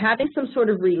 You know, having some sort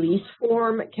of release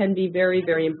form can be very,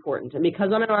 very important. And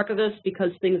because I'm an archivist, because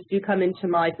things do come into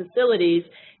my facilities,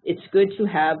 it's good to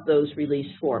have those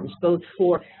release forms, both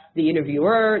for the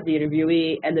interviewer, the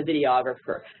interviewee, and the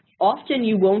videographer. Often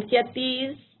you won't get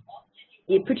these,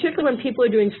 particularly when people are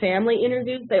doing family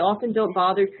interviews. They often don't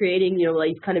bother creating, you know,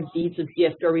 like kind of deeds of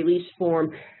gift or release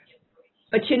form.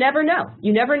 But you never know.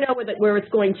 You never know where it's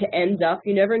going to end up.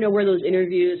 You never know where those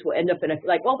interviews will end up in,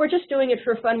 like, well, we're just doing it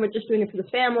for fun, we're just doing it for the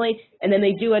family, and then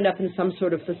they do end up in some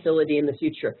sort of facility in the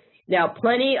future. Now,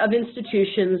 plenty of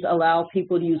institutions allow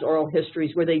people to use oral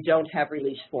histories where they don't have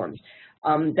release forms.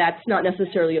 That's not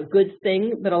necessarily a good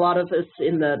thing, but a lot of us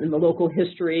in the local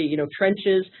history, you know,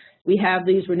 trenches, we have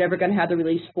these. We're never going to have the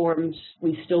release forms.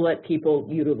 We still let people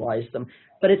utilize them.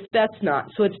 But it's best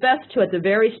not. So it's best to, at the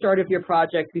very start of your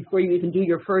project, before you even do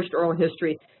your first oral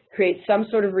history, create some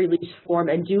sort of release form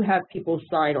and do have people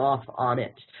sign off on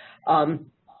it.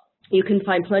 You can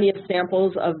find plenty of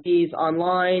samples of these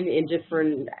online in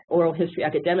different oral history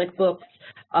academic books.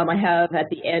 I have, at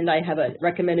the end, I have a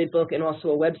recommended book and also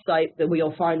a website that where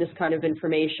you'll find this kind of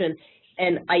information.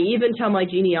 And I even tell my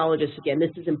genealogists, again,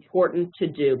 this is important to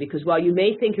do, because while you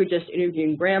may think you're just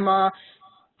interviewing grandma,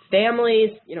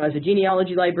 families, you know, as a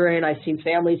genealogy librarian, I've seen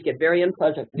families get very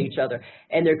unpleasant with each other.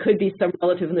 And there could be some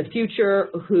relative in the future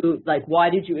who, like, why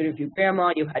did you interview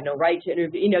grandma? You had no right to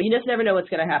interview. You know, you just never know what's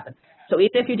going to happen. So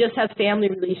even if you just have family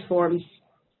release forms,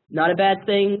 not a bad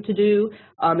thing to do.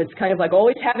 It's kind of like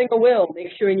always having a will. Make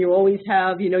sure you always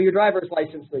have, you know, your driver's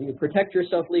license with you. Protect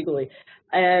yourself legally.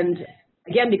 And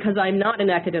again, because I'm not an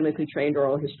academically trained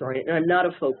oral historian and I'm not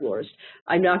a folklorist,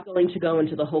 I'm not going to go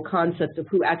into the whole concept of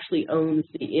who actually owns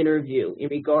the interview in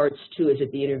regards to, is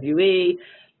it the interviewee?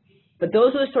 But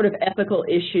those are the sort of ethical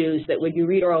issues that when you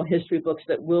read oral history books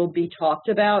that will be talked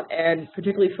about, and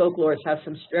particularly folklorists have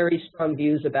some very strong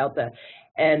views about that.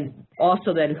 And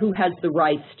also then, who has the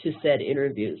rights to said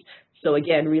interviews? So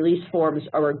again, release forms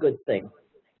are a good thing,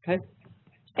 okay?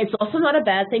 It's also not a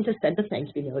bad thing to send a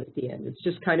thank you note at the end. It's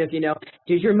just kind of, you know,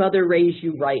 did your mother raise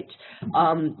you right?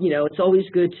 You know, it's always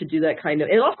good to do that kind of,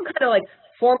 it also kind of like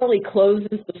formally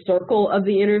closes the circle of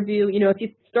the interview. You know, if you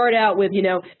start out with, you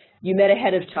know, you met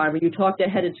ahead of time, or you talked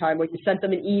ahead of time, or you sent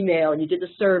them an email, and you did the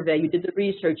survey, you did the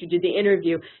research, you did the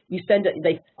interview, you send it,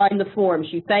 they sign the forms,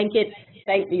 you thank it,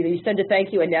 you send a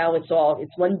thank you, and now it's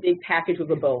one big package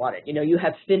with a bow on it. You know, you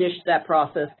have finished that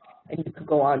process, and you can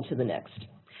go on to the next.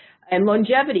 And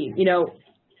longevity, you know,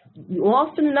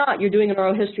 often than not, you're doing an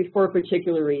oral history for a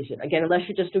particular reason. Again, unless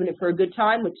you're just doing it for a good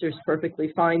time, which there's a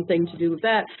perfectly fine thing to do with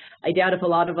that. I doubt if a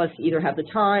lot of us either have the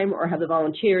time or have the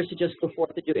volunteers to just go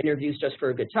forth to do interviews just for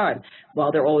a good time,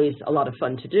 while they're always a lot of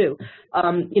fun to do.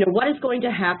 You know, what is going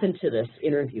to happen to this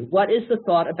interview? What is the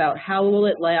thought about how will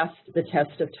it last the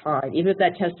test of time, even if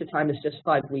that test of time is just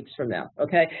 5 weeks from now,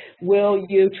 okay? Will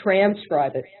you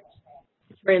transcribe it?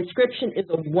 Transcription is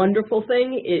a wonderful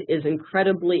thing. It is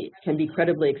can be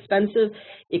incredibly expensive.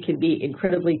 It can be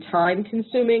incredibly time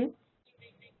consuming.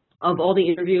 Of all the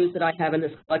interviews that I have in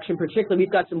this collection, particularly,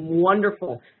 we've got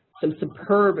some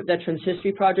superb Veterans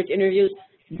History Project interviews.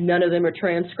 None of them are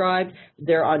transcribed.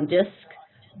 They're on disc,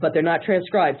 but they're not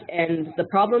transcribed. And the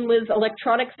problem with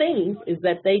electronic things is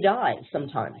that they die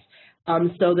sometimes.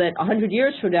 So that 100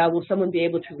 years from now, will someone be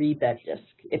able to read that disc?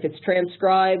 If it's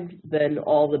transcribed, then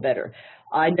all the better.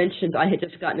 I mentioned I had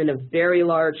just gotten in a very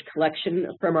large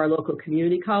collection from our local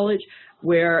community college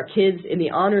where kids in the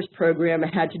honors program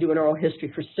had to do an oral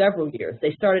history for several years.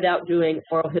 They started out doing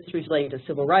oral histories relating to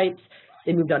civil rights.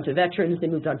 They moved on to veterans. They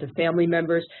moved on to family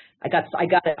members. I got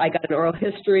an oral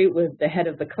history with the head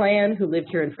of the Klan who lived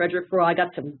here in Fredericksburg. I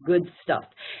got some good stuff.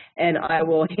 And I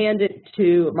will hand it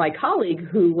to my colleague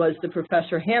who was the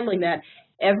professor handling that.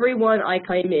 Everyone I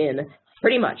came in,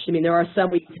 pretty much. I mean, there are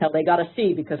some we can tell they got a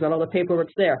C because not all the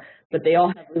paperwork's there. But they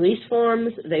all have release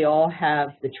forms. They all have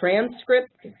the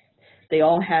transcript. They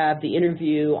all have the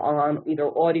interview on either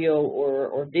audio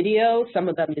or video. Some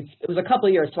of them, it was a couple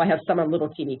of years, so I have some on little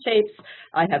teeny tapes.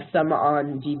 I have some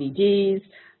on DVDs,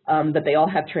 but they all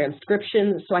have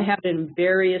transcriptions. So I have it in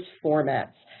various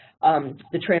formats.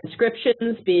 The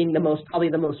transcriptions being probably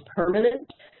the most permanent,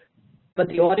 but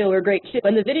the audio are great too,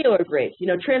 and the video are great. You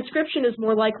know, transcription is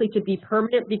more likely to be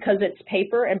permanent because it's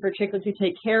paper, and particularly if you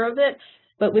take care of it.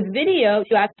 But with video,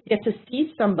 you actually get to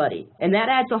see somebody, and that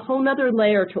adds a whole other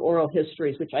layer to oral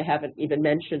histories, which I haven't even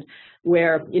mentioned,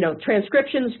 where, you know,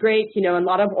 transcription's great, you know, and a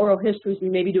lot of oral histories, we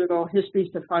may be doing oral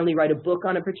histories to finally write a book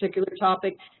on a particular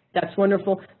topic. That's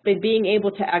wonderful. But being able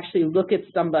to actually look at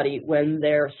somebody when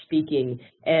they're speaking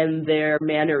and their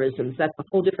mannerisms, that's a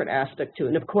whole different aspect to it.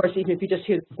 And of course, even if you just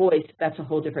hear the voice, that's a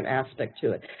whole different aspect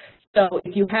to it. So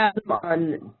if you have them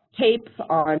on tape,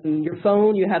 on your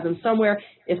phone, you have them somewhere,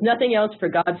 if nothing else, for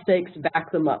God's sakes,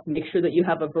 back them up. Make sure that you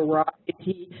have a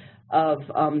variety of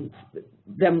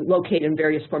them located in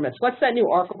various formats. What's that new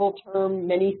archival term?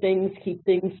 Many things keep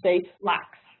things safe?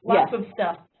 Lots of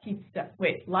stuff keep stuff.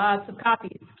 Wait, lots of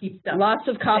copies keep stuff. Lots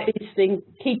of copies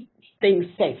keep things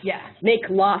safe. Yeah. Make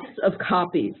lots of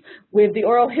copies. With the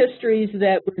oral histories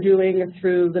that we're doing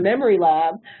through the Memory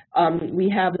Lab, we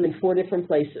have them in 4 different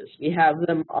places. We have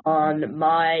them on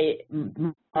my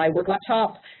work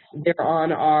laptop. They're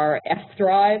on our F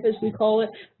drive, as we call it.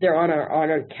 They're on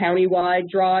our county-wide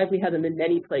drive. We have them in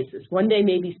many places. One day,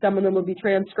 maybe some of them will be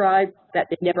transcribed. That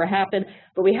may never happen,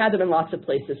 but we have them in lots of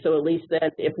places. So at least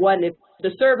then, if the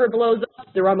server blows up,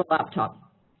 they're on the laptop.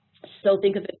 So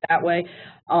think of it that way.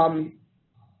 And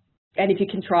if you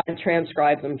can try and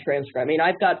transcribe them, transcribe. I mean,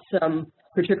 I've got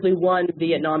particularly one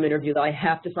Vietnam interview that I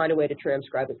have to find a way to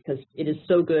transcribe it because it is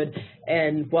so good.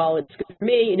 And while it's good for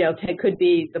me, you know, it could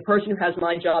be the person who has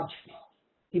my job,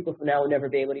 people from now will never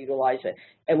be able to utilize it.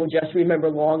 And will just remember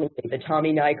long and think that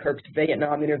Tommy Nykirk's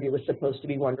Vietnam interview was supposed to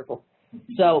be wonderful.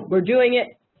 So we're doing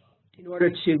it in order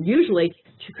to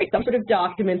create some sort of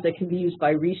document that can be used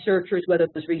by researchers, whether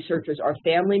those researchers are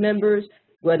family members,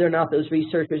 whether or not those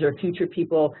researchers are future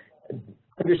people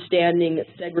understanding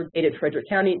segregated Frederick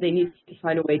County. They need to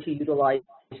find a way to utilize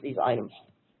these items.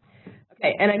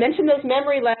 Okay, and I mentioned those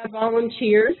Memory Lab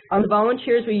volunteers. On the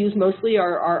volunteers, we use mostly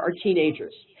our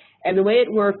teenagers. And the way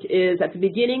it worked is at the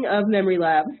beginning of Memory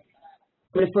Lab,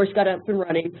 when it first got up and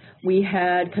running, we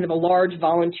had kind of a large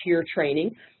volunteer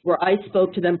training where I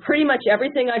spoke to them. Pretty much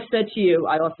everything I've said to you,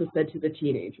 I also said to the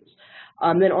teenagers.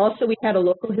 Then also we had a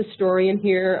local historian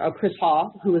here, Chris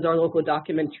Haw, who is our local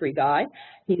documentary guy.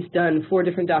 He's done 4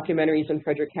 different documentaries on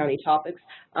Frederick County topics.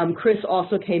 Chris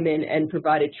also came in and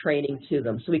provided training to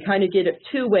them. So we kind of did it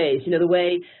 2 ways. You know, the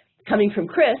way coming from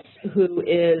Chris, who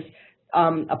is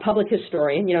a public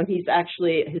historian, you know,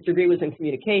 his degree was in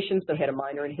communications, so he had a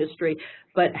minor in history,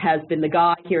 but has been the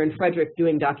guy here in Frederick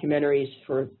doing documentaries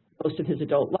for most of his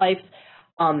adult life.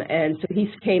 And so he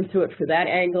came through it for that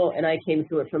angle, and I came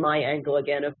through it from my angle,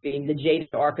 again, of being the jaded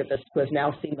archivist who has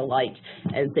now seen the light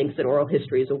and thinks that oral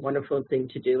history is a wonderful thing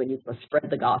to do and you must spread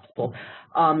the gospel.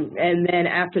 And then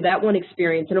after that one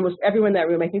experience, and almost everyone in that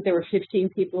room, I think there were 15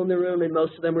 people in the room, and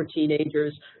most of them were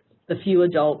teenagers, a few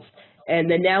adults. And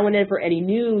then now whenever any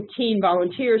new teen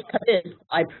volunteers come in,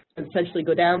 I essentially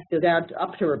go down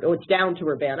to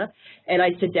Urbana, and I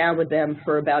sit down with them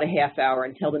for about a half hour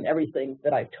and tell them everything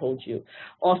that I've told you.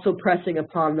 Also pressing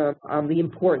upon them the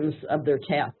importance of their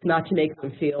task, not to make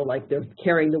them feel like they're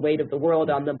carrying the weight of the world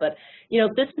on them, but, you know,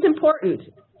 this is important.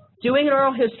 Doing an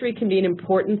oral history can be an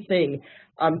important thing.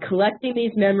 Collecting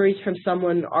these memories from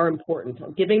someone are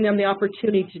important. Giving them the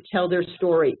opportunity to tell their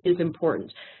story is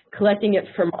important. Collecting it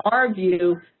from our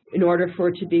view in order for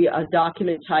it to be a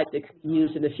document type that can be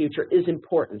used in the future is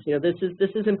important. You know, this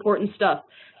is important stuff.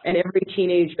 And every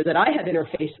teenager that I have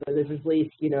interfaced with is at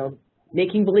least, you know,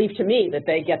 making believe to me that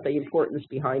they get the importance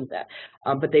behind that.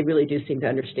 But they really do seem to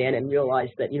understand and realize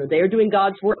that, you know, they are doing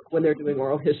God's work when they're doing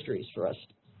oral histories for us.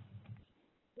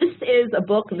 This is a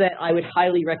book that I would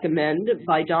highly recommend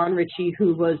by Don Ritchie,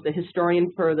 who was the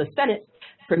historian for the Senate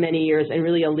for many years and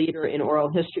really a leader in oral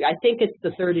history. I think it's the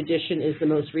 3rd edition is the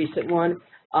most recent one.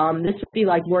 This would be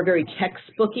like more very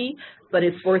textbooky, but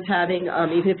it's worth having,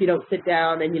 even if you don't sit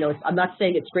down. And, you know, I'm not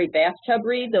saying it's great bathtub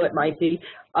read, though it might be,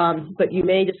 but you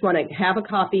may just want to have a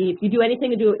copy. If you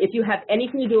have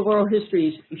anything to do with oral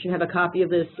histories, you should have a copy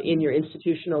of this in your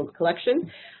institutional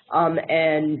collection,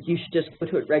 and you should just go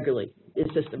to it regularly.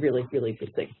 It's just a really, really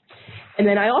good thing. And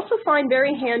then I also find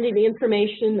very handy the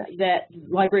information that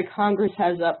Library of Congress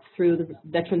has up through the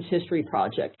Veterans History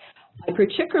Project. I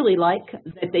particularly like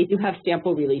that they do have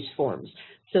sample release forms.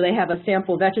 So they have a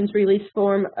sample veterans release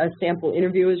form, a sample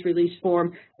interviewers release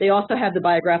form. They also have the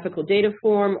biographical data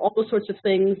form, all those sorts of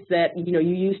things that, you know,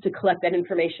 you use to collect that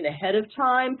information ahead of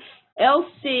time.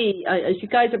 LC, as you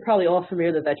guys are probably all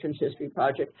familiar with the Veterans History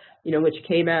Project, you know, which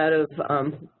came out of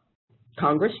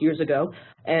Congress years ago,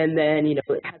 and then, you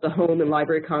know, it has a home in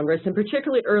Library of Congress, and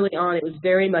particularly early on, it was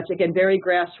very much, again, very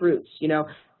grassroots, you know,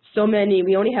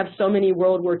 we only have so many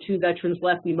World War II veterans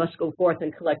left, we must go forth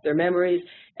and collect their memories,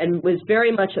 and was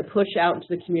very much a push out into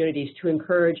the communities to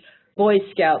encourage Boy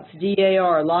Scouts,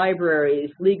 DAR, libraries,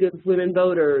 League of Women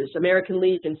Voters, American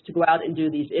Legions to go out and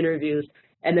do these interviews.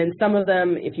 And then some of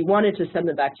them, if you wanted to send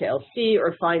them back to LC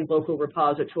or find local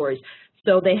repositories.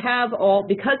 So they have all,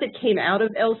 because it came out of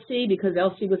LC, because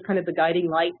LC was kind of the guiding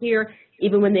light here,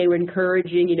 even when they were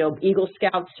encouraging, you know, Eagle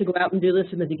Scouts to go out and do this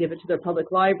and then to give it to their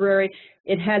public library,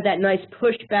 it had that nice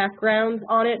push background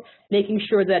on it, making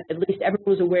sure that at least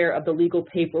everyone was aware of the legal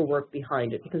paperwork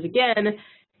behind it. Because again,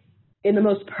 in the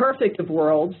most perfect of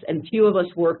worlds, and few of us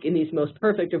work in these most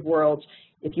perfect of worlds,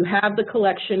 if you have the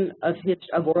collection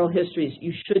of oral histories,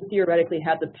 you should theoretically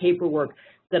have the paperwork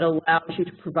that allows you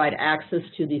to provide access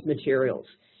to these materials.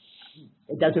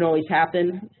 It doesn't always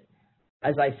happen,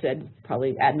 as I said,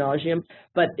 probably ad nauseum,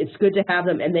 but it's good to have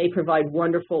them, and they provide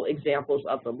wonderful examples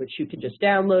of them, which you can just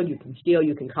download, you can steal,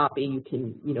 you can copy, you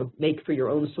can, you know, make for your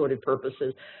own sorted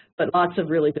purposes, but lots of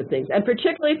really good things. And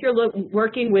particularly if you're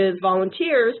working with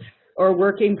volunteers, or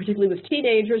working particularly with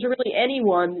teenagers, or really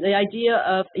anyone, the idea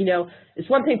of, you know, it's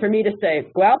one thing for me to say,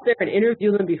 go out there and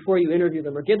interview them before you interview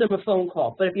them, or give them a phone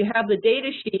call. But if you have the data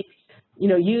sheet, you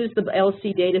know, use the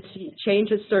LC data sheet,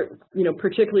 change it, you know,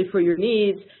 particularly for your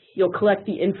needs, you'll collect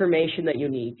the information that you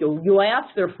need. You'll ask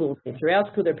their full names, or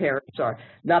ask who their parents are.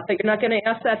 Not that you're not going to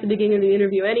ask that at the beginning of the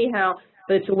interview anyhow,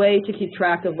 but it's a way to keep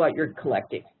track of what you're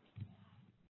collecting.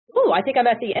 Ooh, I think I'm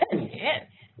at the end. Yeah.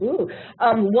 Ooh.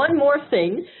 One more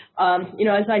thing, you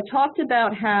know, as I talked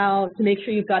about how to make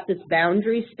sure you've got this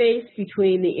boundary space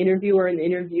between the interviewer and the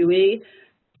interviewee,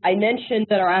 I mentioned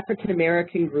that our African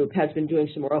American group has been doing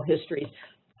some oral histories.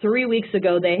 3 weeks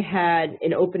ago, they had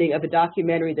an opening of a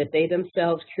documentary that they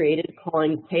themselves created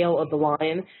calling Tale of the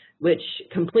Lion, which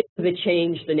completely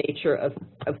changed the nature of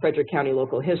Frederick County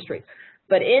local history.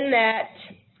 But in that,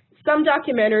 some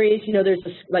documentaries, you know, there's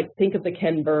like, think of the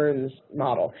Ken Burns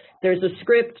model. There's a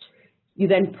script, you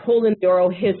then pull in the oral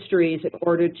histories in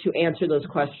order to answer those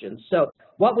questions. So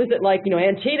what was it like, you know,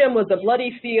 Antietam was a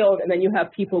bloody field, and then you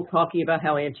have people talking about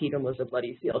how Antietam was a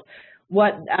bloody field.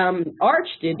 What ARCH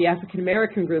did, the African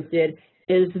American group did,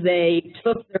 is they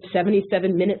took their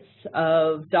 77 minutes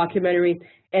of documentary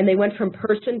and they went from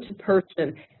person to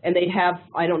person, and they'd have,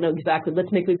 I don't know exactly,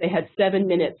 let's make it, they had 7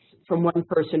 minutes from one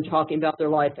person talking about their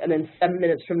life, and then 7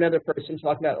 minutes from another person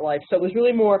talking about their life. So it was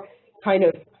really more kind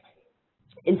of,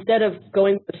 instead of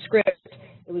going with the script,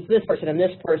 it was this person and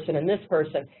this person and this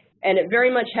person, and it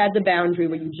very much had the boundary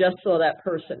where you just saw that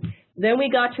person. Then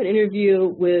we got to an interview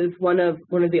with one of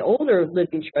the older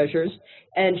living treasures,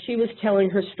 and she was telling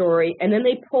her story, and then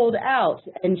they pulled out,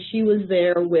 and she was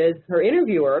there with her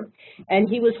interviewer, and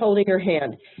he was holding her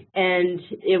hand. And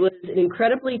it was an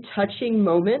incredibly touching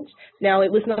moment. Now,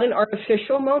 it was not an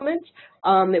artificial moment.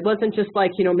 It wasn't just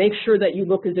like, you know, make sure that you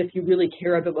look as if you really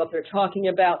care about what they're talking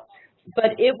about.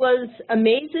 but it was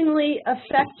amazingly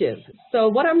effective. So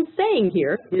what I'm saying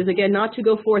here is, again, not to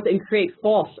go forth and create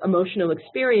false emotional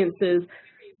experiences,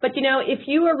 but, you know, if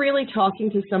you are really talking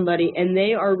to somebody and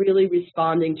they are really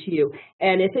responding to you,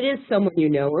 and if it is someone you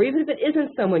know, or even if it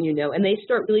isn't someone you know, and they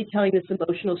start really telling this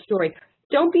emotional story,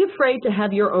 don't be afraid to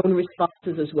have your own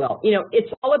responses as well. You know,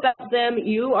 it's all about them.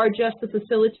 You are just the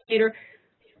facilitator.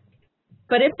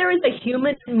 But if there is a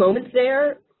human moment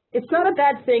there, it's not a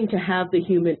bad thing to have the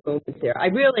human moment there. I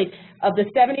really, of the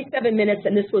 77 minutes,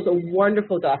 and this was a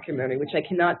wonderful documentary, which I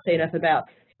cannot say enough about,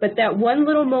 but that one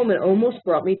little moment almost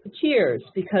brought me to tears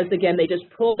because, again, they just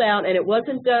pulled out, and it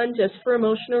wasn't done just for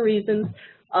emotional reasons,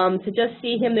 to just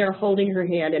see him there holding her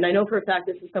hand. And I know for a fact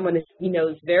this is someone that he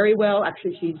knows very well.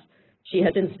 Actually, she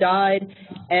has since died,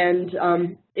 and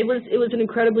it was an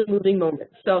incredibly moving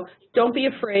moment. So don't be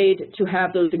afraid to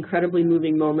have those incredibly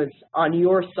moving moments on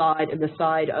your side and the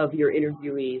side of your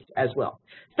interviewees as well.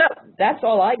 So that's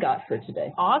all I got for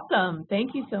today. Awesome.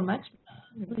 Thank you so much.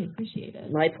 I really appreciate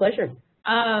it. My pleasure.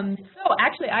 So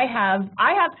actually, I have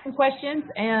some questions,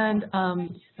 and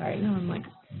sorry, no, I'm like,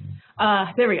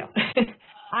 there we go.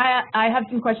 I have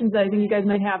some questions that I think you guys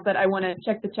might have, but I want to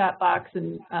check the chat box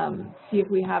and see if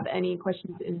we have any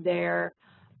questions in there.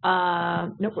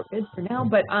 Nope, we're good for now.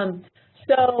 But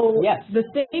so yes. The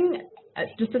thing,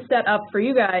 just to set up for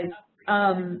you guys,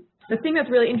 the thing that's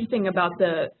really interesting about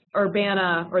the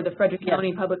Urbana or the Frederick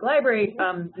County Public Library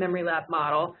Memory Lab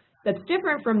model that's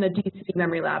different from the DC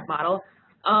Memory Lab model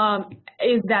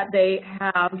is that they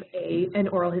have an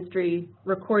oral history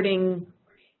recording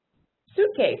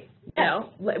suitcase, you know,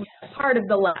 part of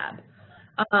the lab.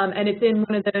 And it's in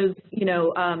one of those, you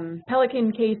know,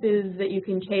 Pelican cases that you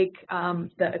can take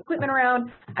the equipment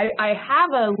around. I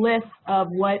have a list of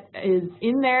what is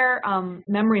in their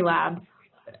memory lab,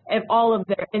 all of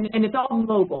their, and it's all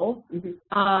mobile,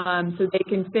 so they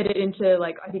can fit it into,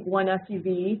 like, I think one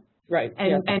SUV. Right.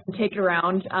 And take it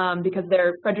around because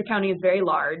Frederick County is very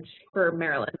large for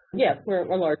Maryland. Yes, we're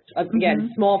large.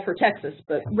 Again, small for Texas,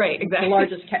 but right, exactly.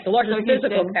 The largest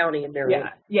physical county in Maryland.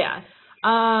 Yeah.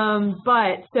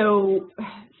 But so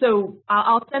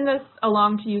I'll send this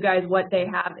along to you guys what they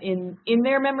have in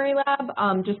their memory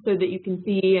lab, just so that you can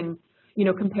see and, you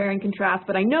know, compare and contrast.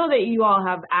 But I know that you all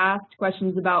have asked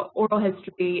questions about oral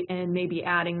history and maybe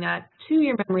adding that to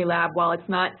your memory lab. While it's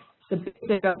not the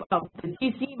basic of the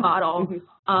DC model,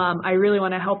 I really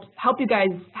want to help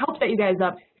set you guys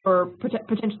up for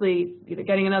potentially either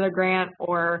getting another grant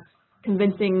or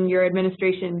convincing your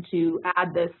administration to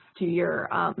add this to your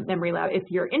memory lab if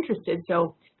you're interested.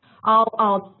 So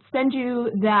I'll send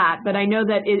you that, but I know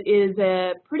that it is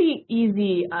a pretty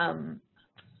easy,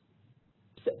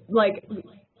 like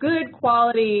good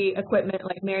quality equipment,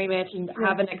 like Mary mentioned,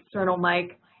 have an external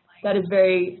mic. That is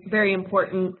very, very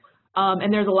important.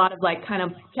 And there's a lot of, like, kind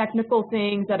of technical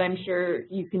things that I'm sure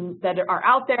that are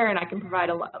out there, and we can provide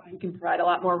a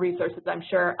lot more resources, I'm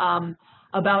sure,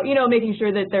 about, you know, making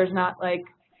sure that there's not, like,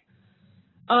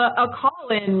 a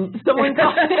call-in, someone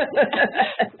calling,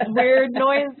 weird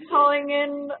noise calling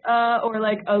in, or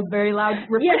like a very loud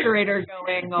refrigerator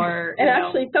going, or, and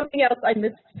actually something else I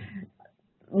missed.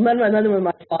 Another one of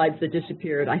my slides that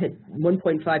disappeared, I had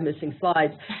 1.5 missing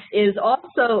slides, is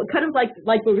also kind of like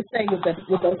we were saying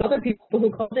with those other people who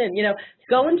called in, you know,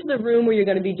 go into the room where you're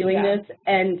going to be doing this,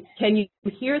 and can you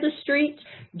hear the street?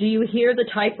 Do you hear the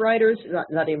typewriters?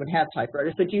 Not even have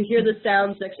typewriters, but do you hear the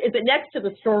sounds next? Is it next to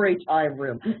the story time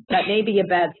room? That may be a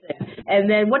bad thing. And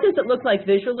then what does it look like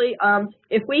visually?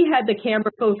 If we had the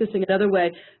camera focusing another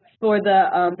way, for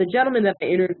the gentleman that I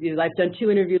interviewed, I've done 2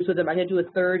 interviews with him. I'm going to do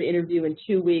a 3rd interview in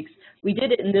 2 weeks. We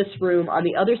did it in this room on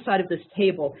the other side of this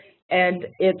table, and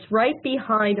it's right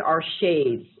behind our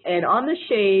shades. And on the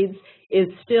shades is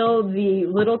still the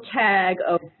little tag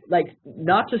of, like,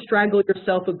 not to strangle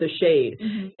yourself with the shade.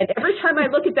 And every time I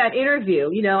look at that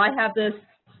interview, you know, I have this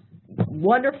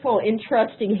wonderful,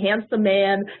 interesting, handsome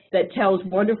man that tells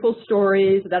wonderful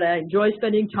stories that I enjoy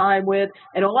spending time with,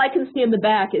 and all I can see in the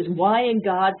back is, why in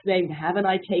God's name haven't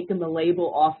I taken the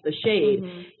label off the shade?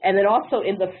 And then also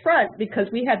in the front, because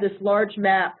we had this large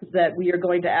map that we are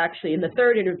going to actually, in the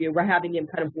 3rd interview, we're having him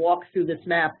kind of walk through this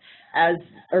map as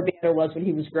Urbana was when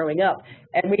he was growing up.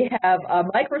 And we have a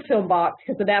microfilm box,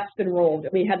 because the map's been rolled,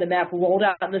 and we had the map rolled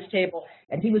out on this table,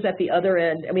 and he was at the other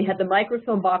end, and we had the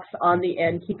microfilm box on the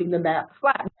end keeping the map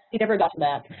flat. He never got the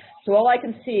map. So all I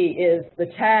can see is the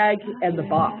tag and the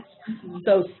box.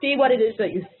 So see what it is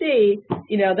that you see.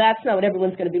 You know, that's not what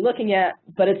everyone's going to be looking at,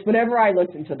 but it's whenever I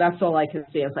looked into it, that's all I can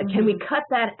see. I was like, can we cut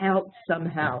that out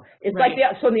somehow? It's like,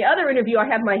 so in the other interview, I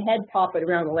had my head popping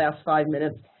around the last 5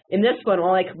 minutes. In this one,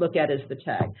 all I could look at is the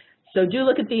tag. So do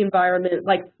look at the environment.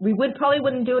 Like, we probably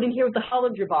wouldn't do it in here with the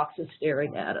Hollinger boxes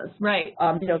staring at us. Right.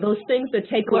 You know, those things that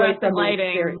take away from the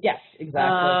experience. Yes,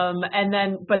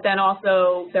 exactly. But then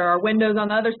also there are windows on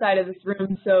the other side of this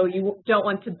room, so you don't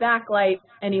want to backlight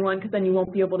anyone because then you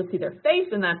won't be able to see their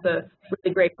face, and that's a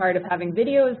really great part of having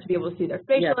videos, to be able to see their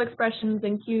facial expressions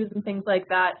and cues and things like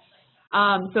that.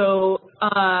 For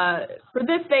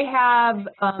this, they have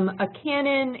a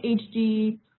Canon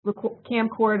HD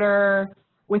camcorder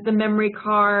with a memory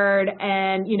card,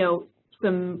 and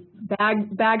some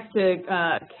bags to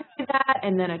carry that,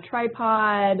 and then a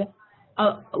tripod,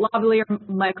 a lavalier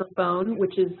microphone,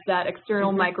 which is that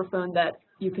external microphone that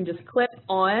you can just clip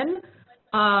on,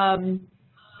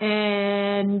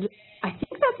 and I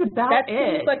think that's about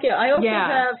it. Like it. I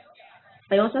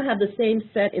also have the same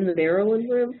set in the Maryland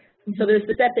room. So there's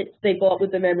the set that they bought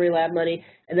with the MemLab money,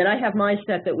 and then I have my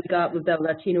set that we got with the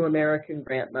Latino American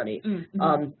grant money.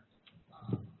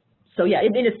 So yeah,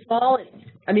 it's small.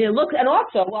 I mean, it looks, and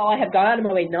also, while I have gone out of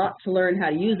my way not to learn how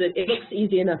to use it, it looks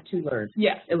easy enough to learn.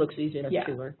 Yes. It looks easy enough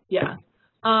to learn. Yeah.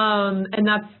 And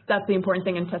that's the important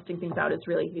thing, and testing things out is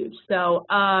really huge. So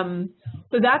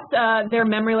so that's their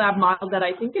MemLab model that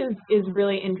I think is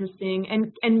really interesting.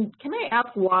 And can I ask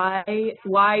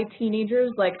why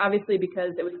teenagers? Like, obviously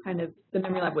because it was kind of, the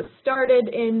MemLab was started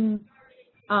in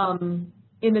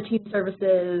the teen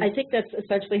services. I think that's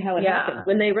essentially how it happened.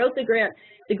 When they wrote the grant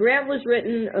was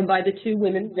written by the two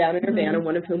women down in Urbana,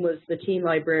 one of whom was the teen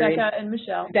librarian. Becca and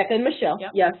Michelle.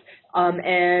 Yes.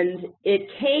 And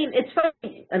it's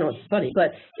funny, I know it's funny,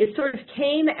 but it sort of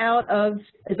came out of,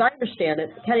 as I understand it,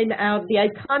 the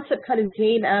concept kind of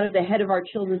came out of the head of our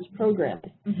children's program.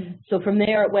 So from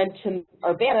there it went to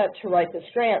Urbana to write this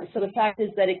grant. So the fact is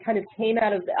that it kind of came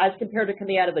out of, as compared to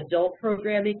coming out of adult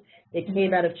programming, it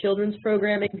came out of children's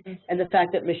programming, and the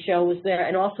fact that Michelle was there,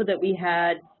 and also that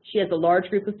she has a large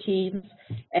group of teens,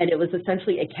 and it was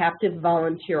essentially a captive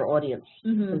volunteer audience.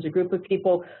 It was a group of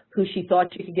people who she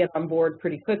thought she could get on board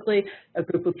pretty quickly, a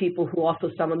group of people who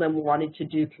also, some of them wanted to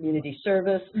do community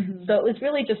service. So it was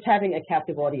really just having a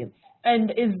captive audience.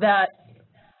 And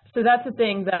so that's the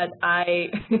thing that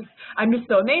I'm just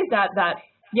so amazed at, that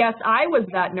yes, I was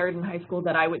that nerd in high school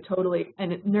that I would totally,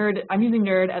 and nerd, I'm using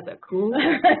nerd as a cool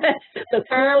term.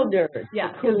 Cool nerd.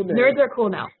 Yeah, cool nerd. Nerds are cool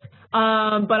now.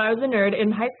 But I was a nerd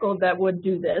in high school that would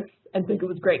do this and think it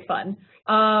was great fun.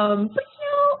 But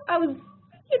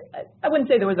I wouldn't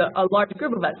say there was a large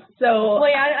group of us. So, well,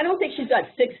 yeah, I don't think she's got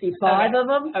 65 of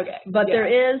them. Okay. But there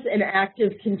is an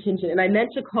active contingent, and I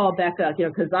meant to call Becca,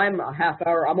 because I'm a half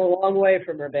hour, I'm a long way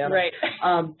from Urbana. Right.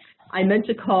 I meant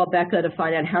to call Becca to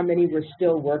find out how many were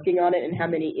still working on it and how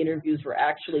many interviews were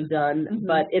actually done.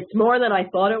 But it's more than I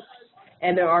thought it was.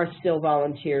 And there are still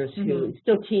volunteers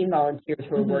still teen volunteers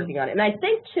who are working on it. And I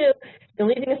think too,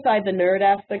 leaving aside the nerd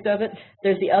aspect of it,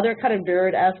 there's the other kind of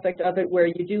nerd aspect of it where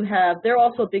you do have, they're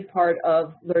also a big part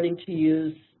of learning to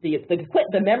use the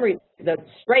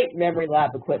straight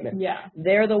MemLab equipment. Yeah.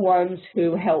 They're the ones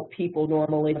who help people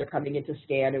normally. They're coming in to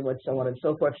scan and so on and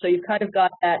so forth. So you've kind of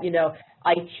got that,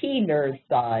 IT nerd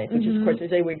side, which is, of course,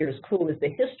 is anywhere near as cool as the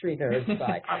history nerd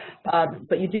side.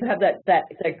 But you do have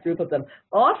that group of them.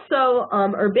 Also,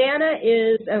 Urbana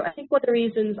is, I think one of the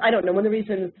reasons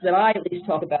that I at least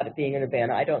talk about it being in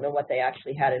Urbana, I don't know what they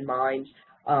actually had in mind.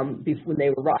 When they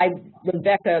were, I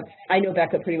know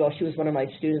Becca pretty well. She was one of my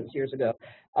students years ago.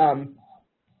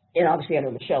 And obviously I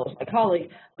know Michelle is my colleague,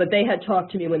 but they had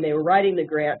talked to me when they were writing the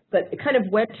grant, but it kind of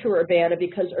went to Urbana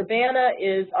because Urbana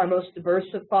is our most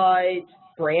diversified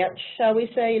branch, shall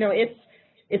we say.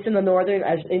 It's in the northern,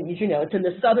 as you know, it's in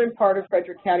the southern part of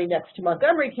Frederick County next to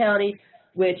Montgomery County,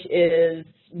 which is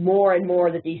more and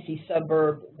more the DC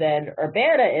suburb than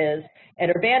Urbana is. And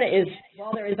Urbana is,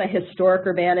 while there is a historic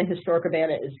Urbana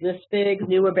is this big,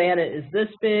 new Urbana is this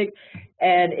big,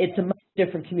 and it's a much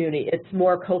different community. It's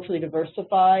more culturally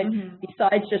diversified.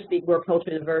 Besides just being more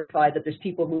culturally diversified, that there's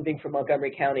people moving from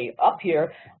Montgomery County up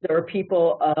here, there are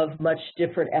people of much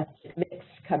different ethnic mix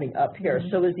coming up here.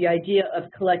 So is the idea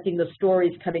of collecting the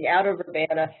stories coming out of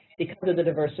Urbana because of the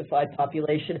diversified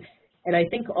population. And I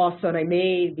think also, and I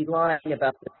may be lying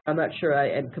about this, I'm not sure I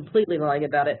am completely lying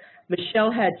about it,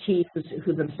 Michelle had teens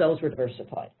who themselves were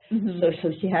diversified.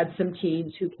 So she had some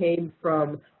teens who came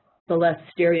from the less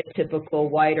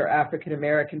stereotypical white or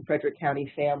African-American Frederick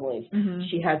County families.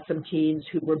 She had some teens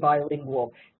who were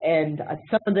bilingual. And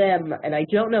some of them, and I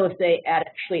don't know if they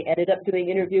actually ended up doing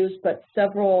interviews, but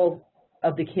several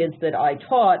of the kids that I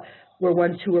taught were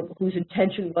ones whose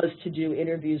intention was to do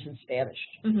interviews in Spanish,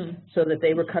 so that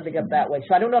they were coming up that way.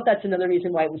 So I don't know if that's another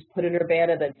reason why it was put in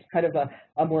Urbana, that's kind of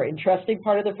a more interesting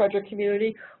part of the Frederick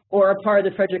community, or a part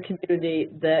of the Frederick community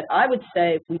that I would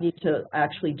say we need to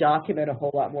actually document a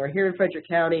whole lot more. Here in Frederick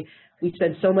County, we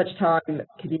spend so much time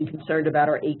being concerned about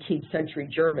our 18th century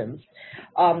Germans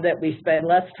that we spend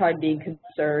less time being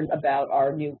concerned about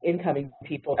our new incoming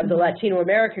people. And the Latino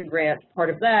American grant, part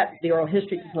of that, the oral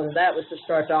history component of that was to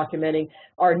start documenting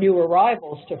our new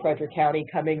arrivals to Frederick County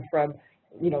coming from,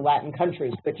 you know, Latin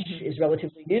countries, which is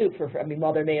relatively new for, I mean,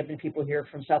 while there may have been people here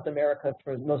from South America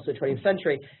for most of the 20th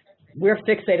century, we're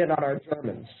fixated on our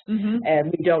Germans,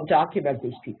 and we don't document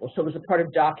these people. So it was a part of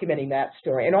documenting that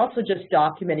story, and also just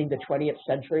documenting the 20th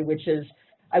century, which is,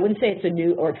 I wouldn't say it's a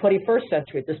new, or 21st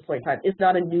century at this point in time. It's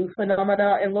not a new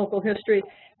phenomena in local history,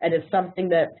 and it's something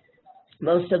that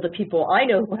most of the people I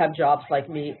know who have jobs like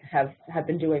me have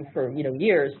been doing for, you know,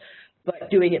 years, but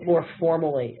doing it more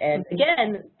formally. And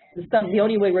again, the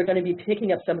only way we're going to be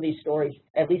picking up some of these stories,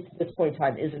 at least at this point in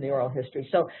time, is in the oral history.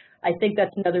 So I think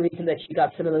that's another reason that she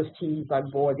got some of those teams on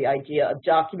board, the idea of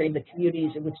documenting the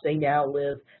communities in which they now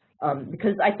live.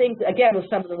 Because I think, again, with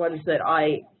some of the ones that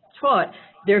I taught,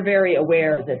 they're very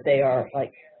aware that they are,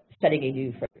 like, setting a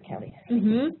new Frederick County.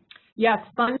 Yes,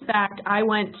 fun fact, I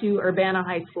went to Urbana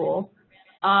High School,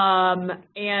 and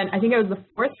I think I was the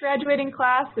 4th graduating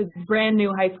class. It's brand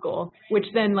new high school, which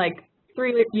then, like,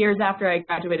 3 years after I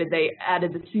graduated, they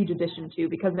added this huge addition to,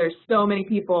 because there's so many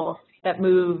people that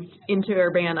moved into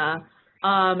Urbana.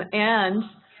 And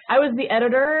I was the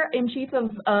editor-in-chief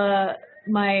of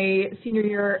my senior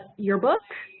year yearbook,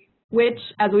 which,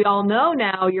 as we all know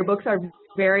now, yearbooks are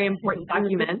very important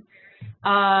documents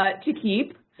to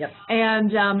keep. And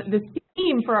the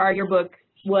theme for our yearbook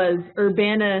was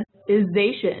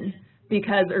urbanization,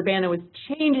 because Urbana was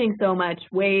changing so much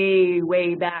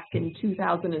way back in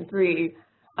 2003.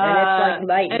 And it's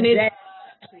like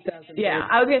yeah,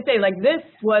 I was gonna say, like,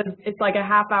 it's like a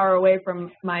half hour away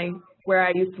from where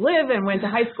I used to live and went to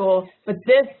high school, but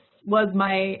this was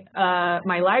my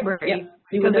my library,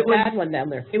 because it was one down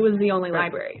there. It was the only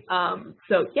library.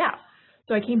 So yeah.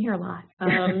 So I came here a lot.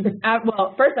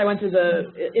 Well, first I went to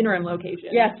the interim location.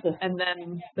 Yes. And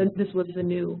then this was the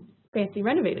new fancy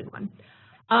renovated one.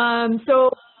 So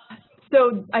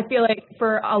I feel like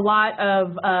for a lot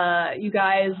of you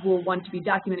guys will want to be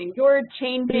documenting your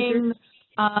changing,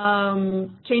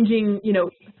 you know,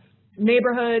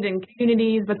 neighborhood and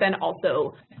communities, but then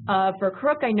also for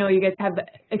Crook, I know you guys have,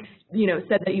 you know,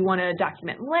 said that you want to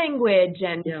document language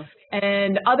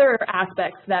and other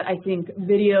aspects that I think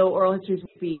video oral histories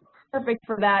would be perfect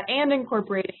for that, and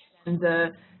incorporating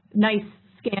the nice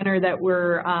scanner that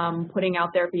we're putting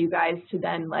out there for you guys to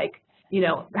then, like, you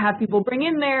know, have people bring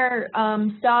in their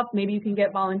stuff. Maybe you can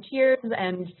get volunteers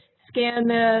and scan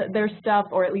their stuff,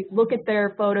 or at least look at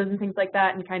their photos and things like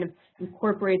that, and kind of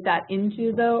incorporate that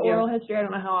into the oral history. I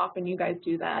don't know how often you guys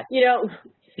do that. You know,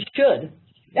 should.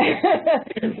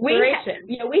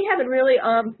 We haven't really,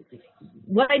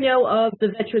 what I know of the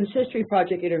Veterans History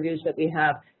Project interviews that we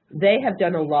have, they have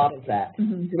done a lot of that.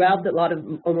 Throughout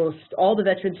almost all the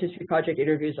Veterans History Project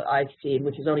interviews that I've seen,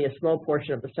 which is only a small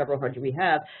portion of the several hundred we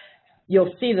have,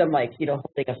 you'll see them, like, you know,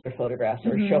 holding up their photographs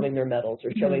or showing their medals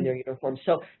or showing their uniforms.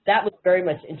 So that was very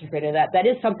much integrated in that. That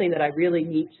is something that I really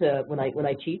need to, when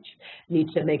I teach, need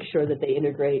to make sure that they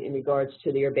integrate in regards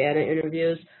to the Urbana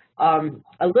interviews.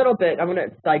 A little bit, I'm going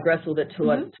to digress a little bit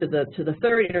to the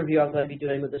third interview I'm going to be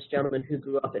doing with this gentleman who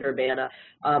grew up in Urbana.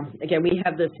 Again, we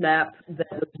have this map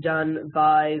that was done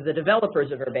by the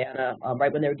developers of Urbana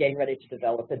right when they were getting ready to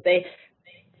develop it.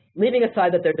 Leaving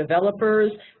aside that they're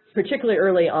developers, particularly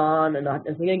early on, and not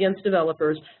anything against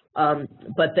developers,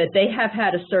 but that they have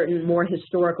had a certain more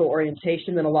historical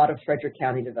orientation than a lot of Frederick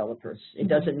County developers. It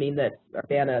doesn't mean that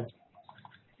Urbana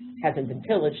hasn't been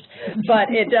pillaged, but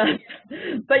it does.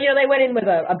 But, you know, they went in with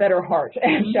a better heart,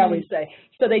 shall we say.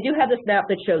 So they do have this map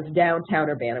that shows downtown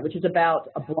Urbana, which is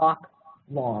about a block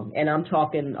long, and I'm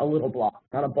talking a little block,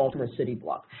 not a Baltimore City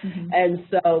block. And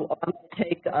so I'm going to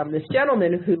take this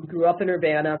gentleman who grew up in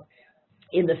Urbana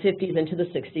in the 50s into the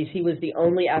 60s. He was the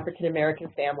only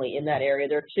African-American family in that area.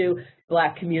 There are 2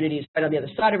 black communities right on the other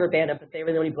side of Urbana, but they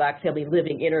were the only black family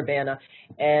living in Urbana.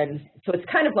 And so it's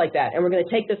kind of like that. And we're going to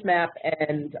take this map,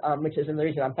 and which is the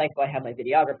reason I'm thankful I have my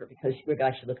videographer, because we're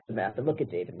going to actually look at the map and look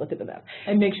at David, look at the map.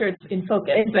 And make sure it's in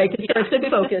focus. And make sure it's in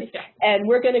focus. And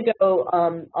we're going to go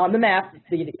on the map,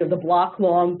 the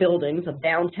block-long buildings of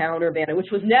downtown Urbana, which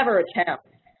was never a town.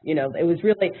 You know, it was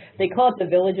really, they call it the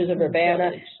villages of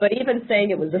Urbana, but even saying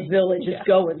it was a village is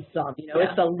going some, you know,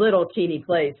 it's a little teeny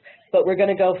place. But we're going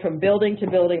to go from building to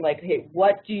building, like, hey,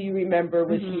 what do you remember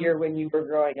was here when you were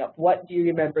growing up? What do you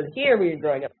remember here when you were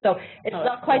growing up? So it's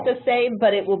not quite the same,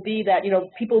 but it will be that, you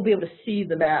know, people will be able to see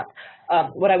the map.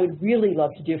 what I would really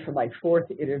love to do for my 4th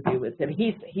interview with him,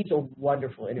 he's a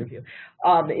wonderful interview,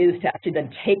 is to actually then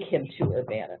take him to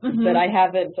Urbana. But I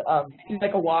haven't.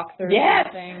 Like a walkthrough. Yes.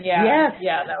 Yeah. Yes.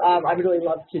 Yeah. I'd really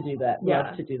love to do that.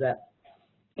 Love to do that.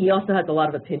 He also has a lot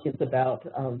of opinions about,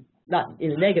 not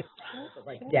in a negative way, but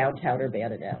like downtown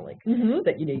Urbana now, like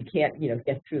that you can't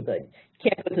get through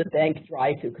can't go to the bank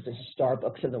drive-through because there's a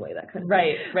Starbucks in the way, that kind of thing.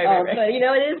 Right. But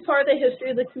it is part of the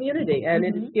history of the community, and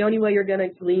it's the only way you're going to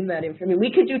glean that information. I mean,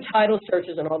 we could do title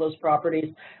searches on all those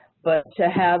properties, but to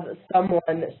have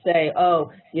someone say,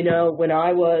 oh, when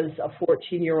I was a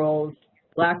 14-year-old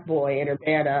Black boy in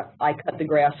Urbana, I cut the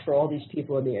grass for all these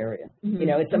people in the area.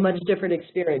 It's a much different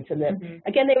experience. And then,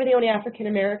 again, they were the only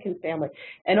African-American family.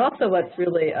 And also what's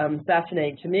really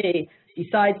fascinating to me,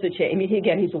 besides the change, I mean,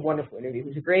 again, he's a wonderful interview.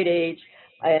 He's a great age.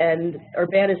 And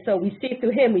Urbana, so we see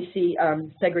through him, we see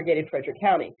segregated Frederick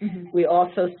County. We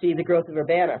also see the growth of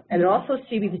Urbana. And also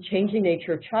see the changing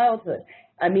nature of childhood.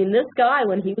 I mean, this guy,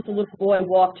 when he was a little boy,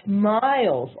 walked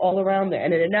miles all around there.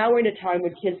 And now we're in a time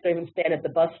when kids don't even stand at the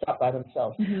bus stop by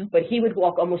themselves. But he would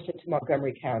walk almost into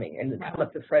Montgomery County and come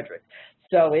up to Frederick.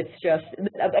 So it's just,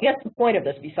 I guess the point of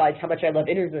this, besides how much I love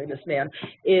interviewing this man,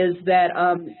 is that,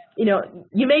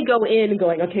 you may go in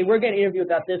going, okay, we're going to interview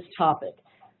about this topic.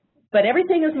 But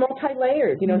everything is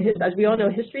multi-layered. As we all know,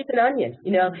 history's an onion.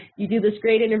 You do this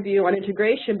great interview on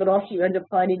integration, but also you end up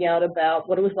finding out about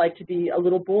what it was like to be a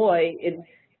little boy in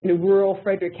rural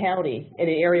Frederick County, in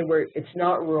an area where it's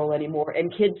not rural anymore,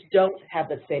 and kids don't have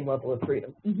that same level of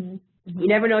freedom. You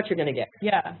never know what you're going to get.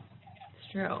 Yeah,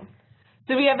 it's true.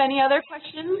 Do we have any other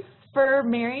questions for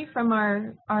Mary from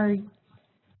our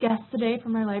guests today,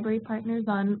 from our library partners,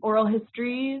 on oral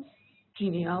histories,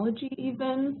 genealogy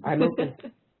even? I'm open.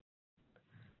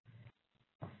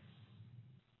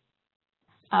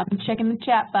 I'm checking the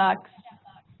chat box.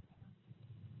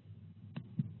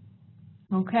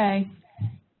 Okay.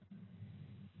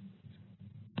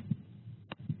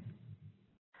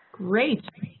 Great.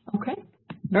 Okay.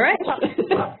 All right.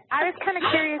 I was kind of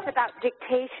curious about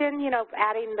dictation,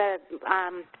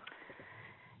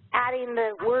 adding the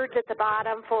words at the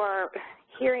bottom for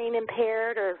hearing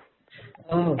impaired, or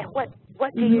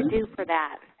what do you do for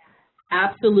that?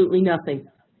 Absolutely nothing.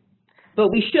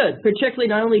 But we should, particularly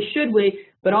not only should we,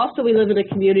 but also we live in a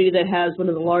community that has one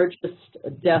of the largest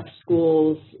deaf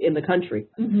schools in the country.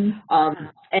 And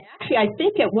actually, I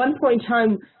think at one point in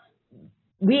time,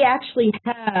 we actually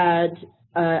had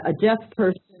a deaf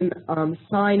person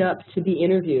sign up to be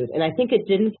interviewed. And I think it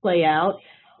didn't play out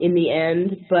in the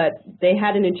end, but they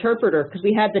had an interpreter, because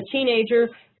we had the teenager,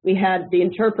 we had the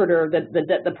interpreter,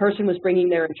 the person was bringing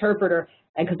their interpreter,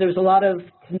 and because there was a lot of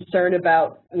concern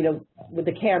about, with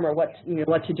the camera, what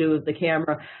to do with the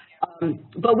camera.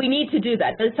 But we need to do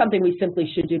that. That's something we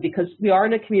simply should do, because we are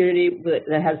in a community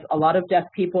that has a lot of deaf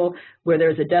people, where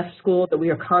there's a deaf school that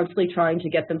we are constantly trying to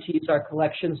get them to use our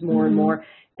collections more and more.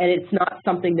 And it's not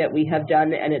something that we have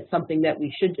done, and it's something that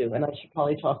we should do. And I should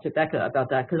probably talk to Becca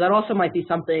about that, because that also might be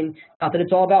something, not that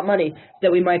it's all about money,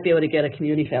 that we might be able to get a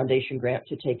community foundation grant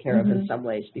to take care of in some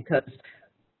ways, because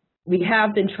we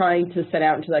have been trying to set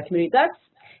out into that community.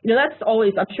 That's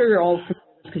always, I'm sure you're all familiar,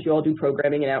 because you all do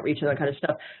programming and outreach and that kind of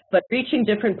stuff, but reaching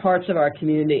different parts of our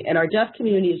community. And our deaf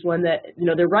community is one that,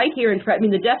 they're right here in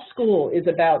the deaf school is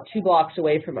about 2 blocks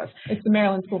away from us. It's the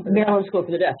Maryland School for the Deaf. Maryland School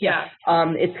for the Deaf, yeah.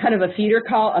 It's kind of a feeder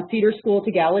school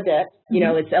to Gallaudet.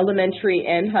 It's elementary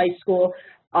and high school.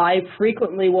 I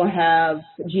frequently will have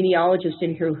genealogists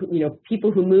in here,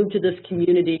 people who move to this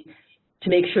community to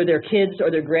make sure their kids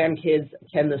or their grandkids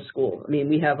attend the school. I mean,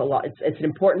 we have a lot. It's an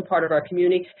important part of our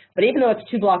community. But even though it's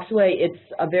 2 blocks away, it's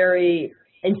a very,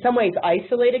 in some ways,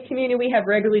 isolated community. We have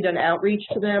regularly done outreach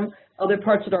to them. Other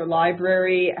parts of our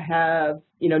library have,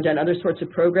 done other sorts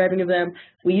of programming of them.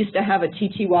 We used to have a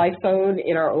TTY phone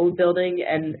in our old building,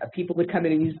 and people would come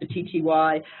in and use the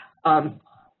TTY.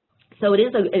 So it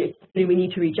is we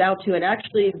need to reach out to, and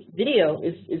actually video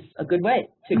is a good way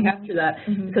to capture that,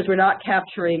 because we're not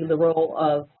capturing the role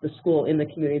of the school in the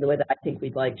community the way that I think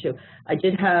we'd like to. I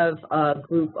did have a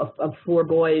group of 4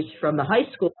 boys from the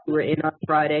high school who were in on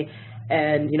Friday,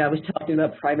 and I was talking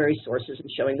about primary sources and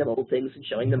showing them old things and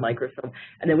showing them microfilm.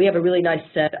 And then we have a really nice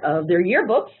set of their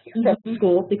yearbooks from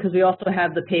school, because we also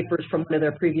have the papers from one of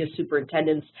their previous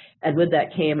superintendents, and with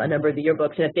that came a number of the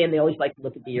yearbooks. And at the end, they always like to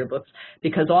look at the yearbooks,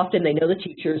 because often they know the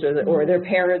teachers or their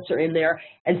parents are in there.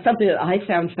 And something that I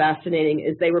found fascinating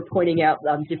is they were pointing out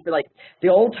different, like the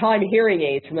old-time hearing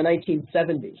aids from the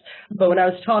 1970s. But when I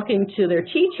was talking to their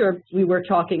teacher, we were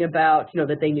talking about,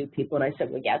 that they knew people, and I said,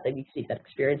 well, yeah, they need to see that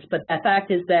experience. But the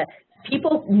fact is that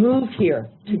people move here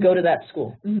to go to that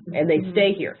school, and they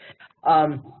stay here.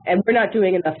 and we're not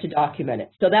doing enough to document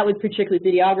it. So that would, particularly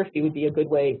videography, would be a good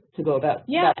way to go about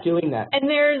doing that. And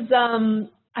there's,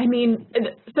 I mean,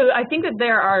 so I think that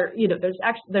there are, you know,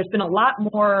 there's been a lot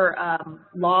more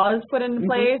laws put into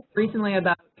place recently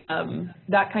about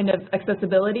that kind of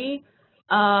accessibility.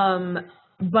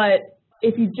 But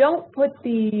if you don't put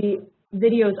the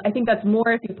videos, I think that's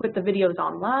more if you put the videos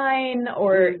online,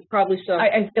 or probably so.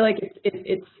 I feel like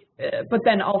it's but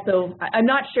then also, I'm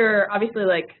not sure, obviously,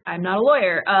 like, I'm not a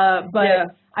lawyer,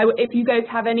 but if you guys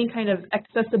have any kind of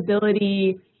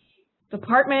accessibility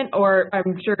department, or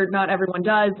I'm sure not everyone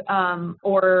does,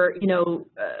 or, you know,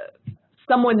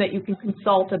 someone that you can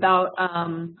consult about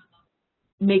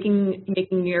making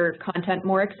your content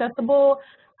more accessible.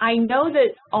 I know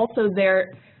that also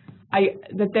there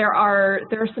are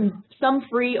some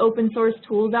free open source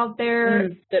tools out there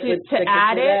to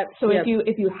add it. So if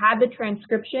you had the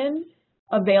transcription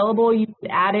available, you could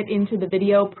add it into the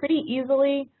video pretty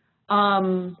easily.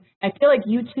 I feel like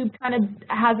YouTube kind of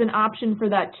has an option for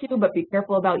that too, but be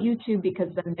careful about YouTube, because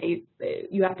then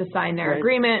you have to sign their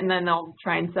agreement, and then they'll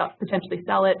try and potentially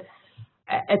sell it,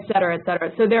 et cetera, et cetera.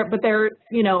 So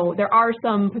you know, there are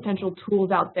some potential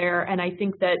tools out there, and I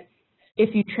think that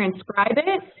if you transcribe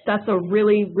it, that's a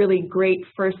really, really great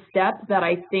first step that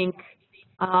I think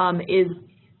is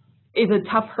a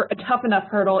tough enough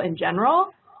hurdle in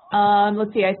general.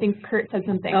 Let's see, I think Kurt said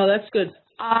something. Oh, that's good.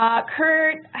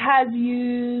 Kurt has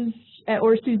used,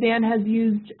 or Suzanne has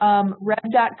used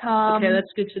rev.com. Okay,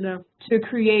 that's good to know. To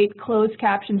create closed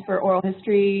captions for oral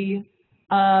history.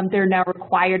 They're now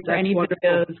required for any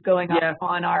videos going up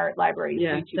on our library's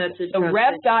YouTube. That's so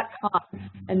rev.com,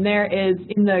 and there is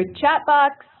in the chat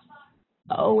box.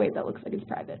 Oh wait, that looks like it's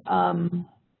private. I'm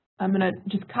gonna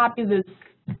just copy this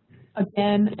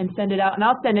again and send it out, and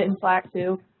I'll send it in Slack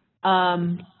too.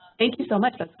 Thank you so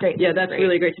much. That's great. Yeah, that's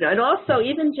really great to know. And also,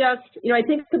 even just, you know, I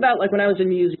think about, like, when I was in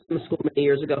museum school many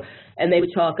years ago, and they would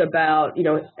talk about, you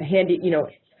know,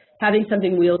 having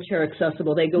something wheelchair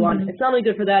accessible. They go on. It's not only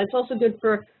good for that; it's also good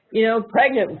for, you know,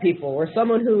 pregnant people or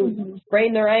someone who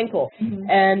sprained their ankle.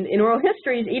 And in oral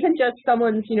histories, even just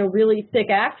someone's, you know, really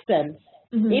thick accents,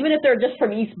 even if they're just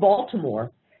from East Baltimore,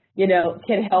 you know,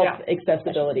 can help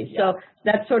accessibility. So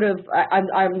that's sort of,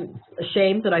 I'm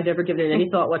ashamed that I've never given it any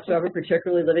thought whatsoever,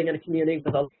 particularly living in a community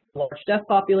with a large deaf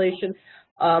population,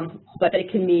 but it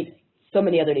can meet so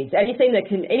many other needs. Anything that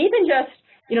can, and even just,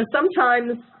 you know,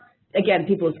 sometimes, again,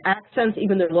 people's accents,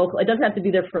 even their local, it doesn't have to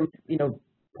be there from, you know,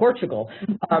 Portugal,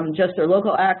 just their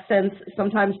local accents.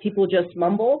 Sometimes people just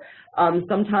mumble.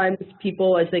 Sometimes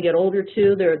people, as they get older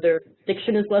too, their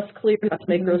diction is less clear, not to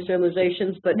make gross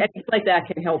generalizations, but anything like that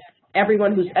can help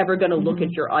everyone who's ever going to look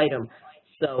at your item.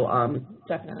 So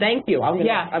definitely. Thank you.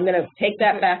 I'm gonna take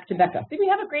that back to Becca. We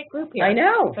have a great group here. I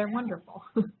know. They're wonderful.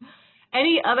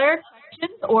 Any other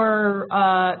questions or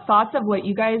thoughts of what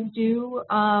you guys do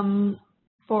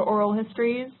for oral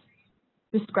histories?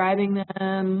 Describing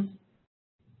them.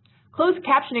 Closed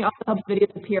captioning also helps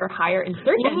videos appear higher in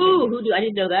search engines. I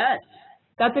didn't know that.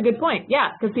 That's a good point.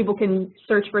 Yeah, because people can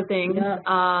search for things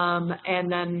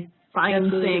and then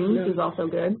find things is also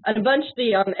good. And a bunch of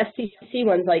the STC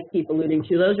ones I keep alluding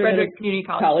to, those are Frederick Community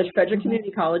College. Frederick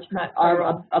Community College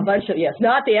are a bunch of,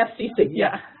 not the FCC.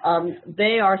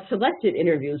 They are selected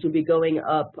interviews will be going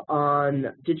up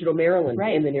on Digital Maryland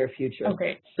in the near future.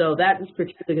 Okay. So that is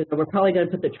particularly good. We're probably going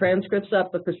to put the transcripts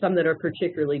up, but for some that are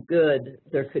particularly good,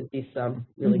 there could be some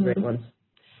really great ones.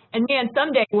 And man,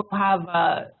 someday we'll have,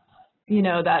 you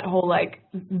know, that whole like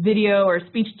video or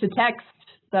speech to text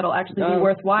that'll actually be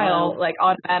worthwhile, like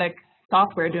automatic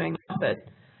software doing that, but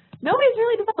nobody's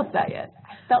really developed that yet.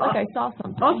 I felt like I saw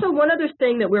something. Also, one other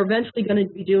thing that we're eventually going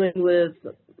to be doing with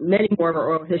many more of our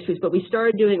oral histories, but we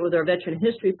started doing it with our Veteran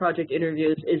History Project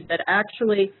interviews, is that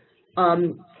actually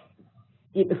my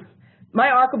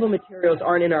archival materials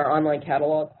aren't in our online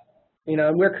catalog. You know,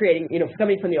 and we're creating, you know,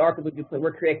 coming from the archival viewpoint,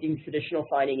 we're creating traditional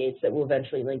finding aids that we'll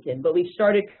eventually link in. But we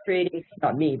started creating,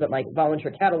 not me, but my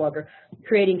volunteer cataloger,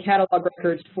 creating catalog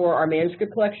records for our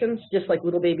manuscript collections, just like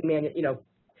little baby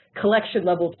collection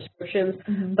level descriptions.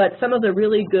 But some of the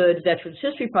really good Veterans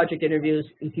History Project interviews,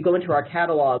 if you go into our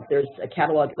catalog, there's a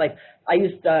catalog, like I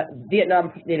used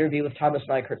Vietnam interview with Thomas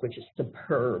Nykirk, which is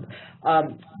superb.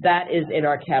 That is in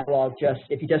our catalog. Just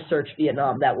if you just search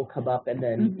Vietnam, that will come up, and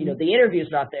then you know the interview's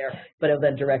not there, but it'll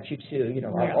then direct you to, you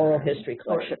know, our oral history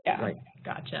collection.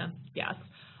 Gotcha. Yes.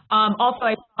 Also,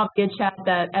 I saw via chat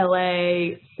that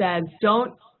LA says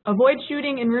avoid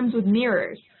shooting in rooms with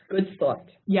mirrors. Good thought.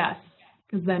 Yes.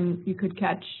 Because then you could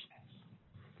catch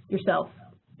yourself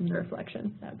in the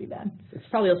reflection. That would be bad. It's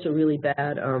probably also really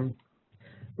bad.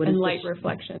 Light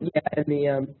reflection. Yeah, and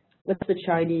the what's the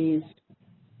Chinese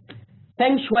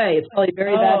Feng Shui, it's probably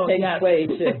very bad Feng yes. Shui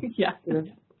too. Yeah. You know?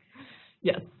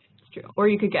 Yes, it's true. Or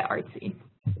you could get artsy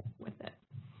with it.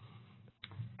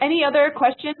 Any other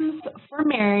questions for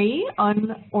Mary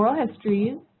on oral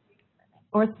histories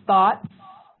or thoughts,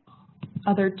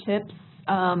 other tips?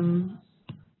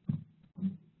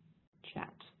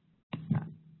 Chat.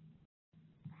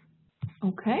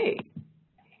 Okay.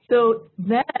 So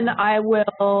then I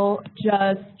will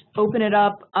just open it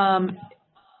up.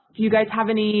 Do you guys have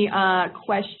any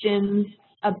questions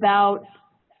about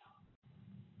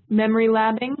memory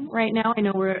labbing right now? I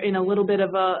know we're in a little bit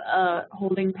of a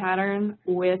holding pattern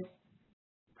with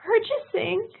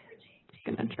purchasing. Just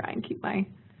gonna try and keep my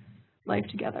life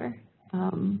together.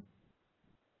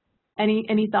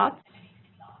 Any thoughts?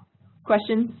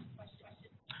 Questions?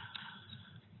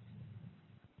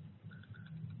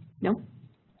 No?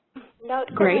 No.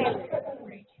 Great.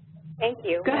 Thank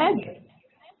you. Go ahead.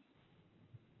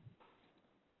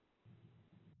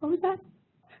 What was that?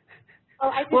 Oh,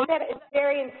 I just said it's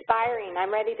very inspiring.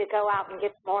 I'm ready to go out and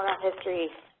get more on history.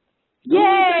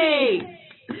 Yay!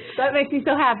 That makes me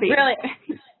so happy. Really,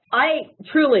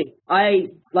 I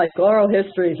like oral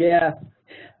histories, yeah,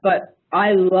 but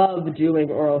I love doing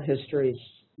oral histories.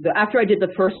 After I did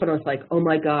the first one, I was like, oh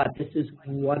my God, this is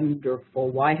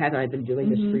wonderful. Why haven't I been doing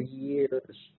this for years?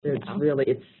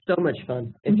 It's so much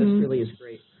fun. It just really is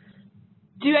great.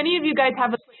 Do any of you guys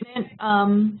have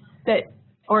equipment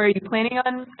or are you planning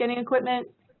on getting equipment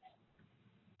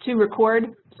to record?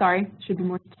 Sorry, should be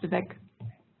more specific.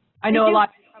 I know a lot.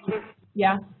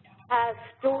 Yeah.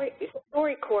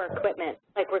 StoryCorps equipment,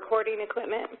 like recording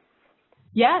equipment.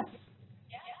 Yes,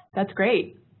 that's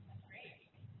great.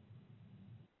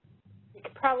 You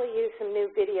could probably use some new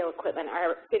video equipment.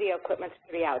 Our video equipment's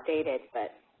pretty outdated,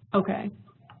 but. Okay.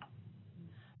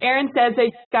 Erin says they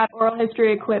just got oral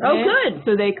history equipment. Oh, good.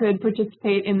 So they could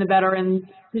participate in the Veterans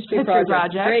History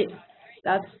Project. Great.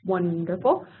 That's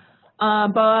wonderful.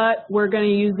 But we're going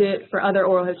to use it for other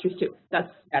oral histories too. That's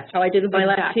how I did with my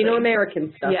Latino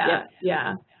American stuff. Yeah,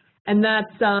 yeah. And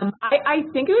that's, I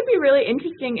think it would be really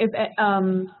interesting if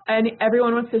and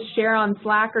everyone wants to share on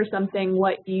Slack or something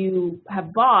what you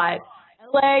have bought.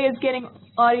 LA is getting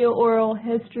audio oral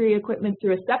history equipment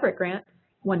through a separate grant.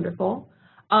 Wonderful.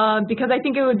 Because I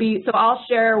think it would be, so I'll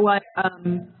share what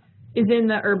is in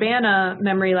the Urbana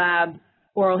Memory Lab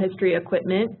oral history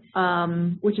equipment,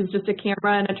 which is just a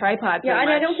camera and a tripod. Yeah, and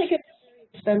I don't think it's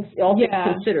expensive, all things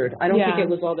considered. I don't think it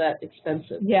was all that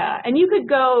expensive. Yeah, and you could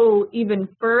go even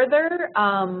further,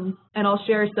 and I'll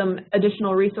share some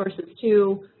additional resources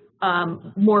too,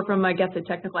 more from, I guess, the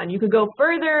technical end. You could go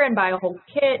further and buy a whole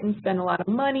kit and spend a lot of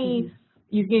money.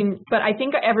 You can, but I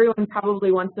think everyone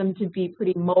probably wants them to be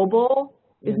pretty mobile,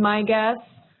 is my guess.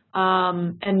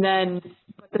 And then,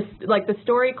 like the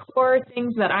StoryCorps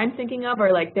things that I'm thinking of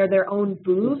are like they're their own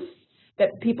booths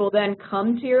that people then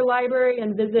come to your library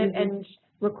and visit and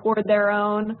record their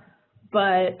own.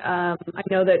 But I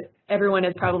know that everyone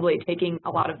is probably taking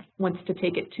wants to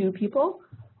take it to people.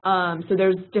 So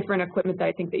there's different equipment that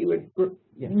I think that you would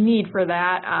need for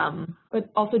that, but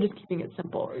also just keeping it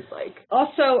simple is like.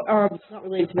 Also, it's not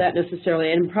related to that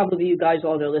necessarily, and probably you guys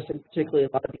all know this, and particularly a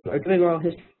lot of people are doing oral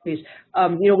histories.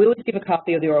 We always give a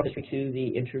copy of the oral history to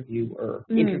the interviewee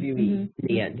in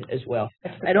the end as well.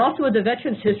 And also with the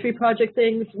Veterans History Project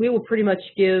things, we will pretty much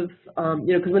give,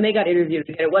 because when they got interviewed,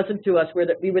 it wasn't through us,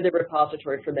 we were the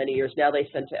repository for many years. Now they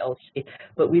sent to LC,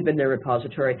 but we've been their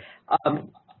repository.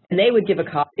 And they would give a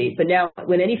copy, but now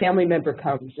when any family member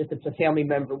comes, if it's a family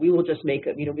member, we will just make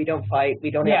it, we don't fight,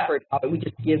 we don't ask for a copy, we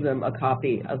just give them a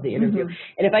copy of the interview.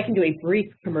 And if I can do a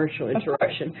brief commercial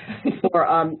interruption,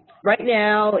 for right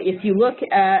now, if you look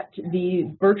at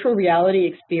the virtual reality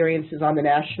experiences on the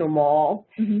National Mall,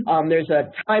 there's a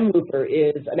Time Looper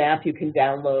is an app you can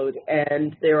download,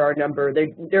 and there are a number,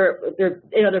 they're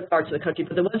in other parts of the country,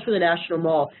 but the ones for the National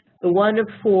Mall, the one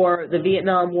for the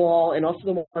Vietnam Wall and also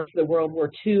the one for the World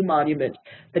War II monument,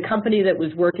 the company that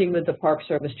was working with the Park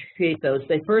Service to create those,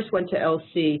 they first went to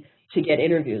LC to get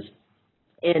interviews.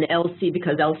 And LC,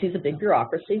 because LC is a big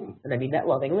bureaucracy, and I mean that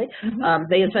lovingly,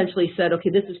 they essentially said, okay,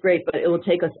 this is great, but it will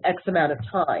take us X amount of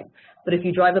time. But if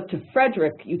you drive up to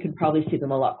Frederick, you can probably see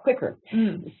them a lot quicker.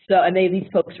 So, and these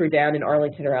folks were down in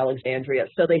Arlington or Alexandria,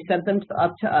 so they sent them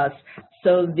up to us.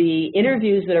 So the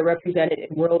interviews that are represented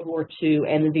in World War II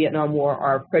and the Vietnam War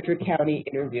are Frederick County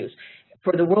interviews.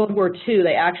 For the World War II,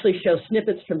 they actually show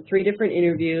snippets from 3 different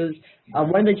interviews.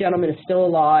 One of the gentlemen is still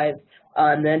alive,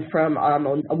 and then from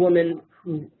a woman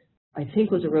who I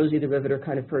think was a Rosie the Riveter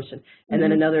kind of person, and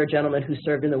then another gentleman who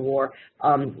served in the war.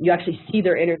 You actually see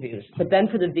their interviews. But then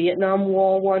for the Vietnam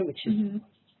Wall one, which is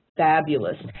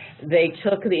fabulous. They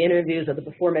took the interviews of the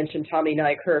before-mentioned Tommy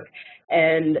Nykirk,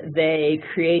 and they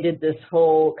created this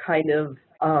whole kind of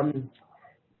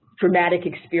dramatic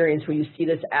experience where you see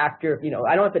this actor, you know,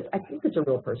 I don't know if it's, I think it's a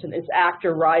real person, this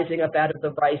actor rising up out of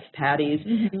the rice paddies,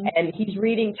 and he's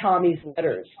reading Tommy's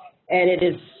letters, and it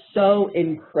is so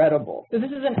incredible. So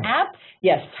this is an app?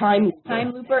 Yes, Time Looper.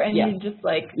 Time Looper, and you just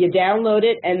like... You download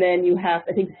it, and then you have,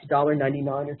 I think it's $1.99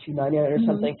 or $2.99 or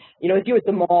something. You know, if you were at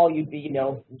the mall, you'd be, you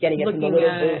know, getting it from the little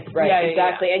booth. Right,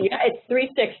 exactly. And it's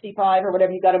 $3.65 or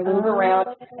whatever. You got to move around,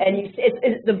 and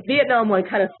the Vietnam one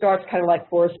kind of starts kind of like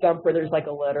Forrest Gump, where there's like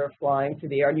a letter flying through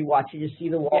the air, and you watch it, you see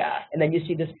the wall, and then you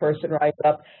see this person rise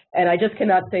up. And I just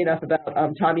cannot say enough about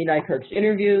Tommy Nykirk's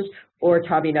interviews or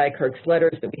Tommy Nykirk's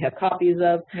letters that we have copies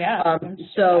of.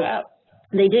 So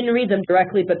they didn't read them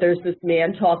directly, but there's this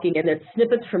man talking, and it's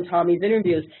snippets from Tommy's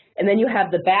interviews. And then you have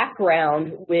the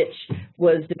background, which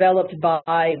was developed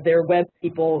by their web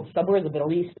people somewhere in the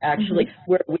Middle East, actually,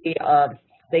 where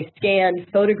they scanned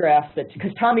photographs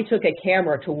because Tommy took a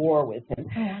camera to war with him,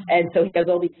 and so he has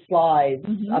all these slides.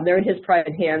 They're in his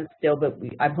private hands still, but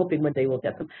I'm hoping one day we'll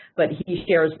get them. But he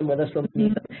shares them with us when we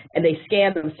need them, and they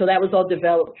scan them. So that was all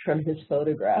developed from his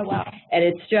photographs. And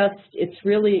it's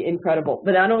really incredible.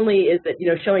 But not only is it, you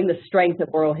know, showing the strength of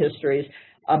oral histories,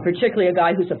 particularly a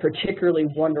guy who's a particularly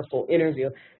wonderful interview,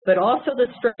 but also the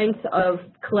strength of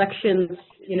collections,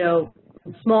 you know,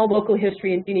 small local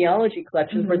history and genealogy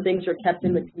collections where things are kept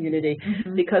in the community,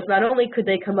 because not only could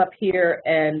they come up here,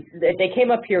 and they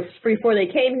came up here before they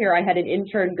came here, I had an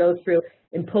intern go through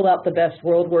and pull out the best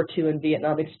World War II and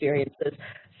Vietnam experiences.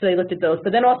 So they looked at those.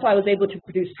 But then also I was able to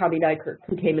produce Tommy Nykirk,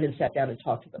 who came in and sat down and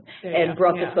talked to them and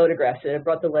brought the photographs in and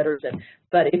brought the letters in.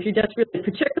 But if you just really,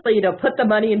 particularly, you know, put the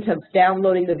money into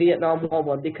downloading the Vietnam War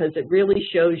one, because it really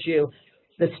shows you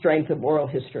the strength of oral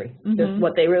history, just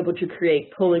what they were able to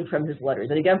create, pulling from his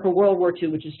letters. And again, for World War II,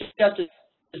 which is just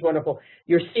as wonderful,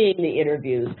 you're seeing the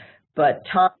interviews, but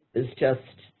Tom is just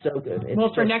so good. It's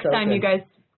well, for next time, good. You guys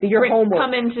your homework.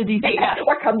 Come into DC.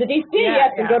 Or come to DC,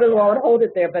 and go to the wall and hold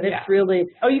it there. But it's really...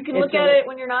 Oh, you can look at it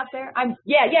when you're not there? I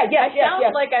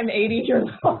sound like I'm 80 years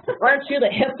old. Aren't you the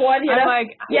hip one? You know?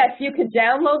 Yes, you can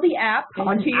download the app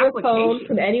onto your phone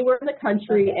from anywhere in the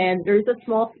country, and there's a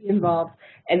small fee involved.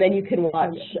 And then you can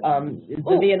watch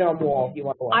the Vietnam Wall if you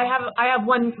want to watch. I have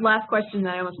one last question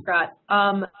that I almost forgot.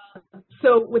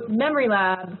 So with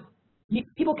MemLab,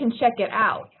 people can check it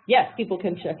out. Yes, people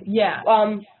can check it. Yeah.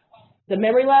 The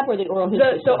MemLab or the oral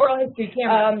history? So oral history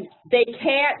camera. They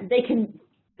can't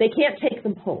take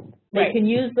them home. They can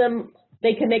use them.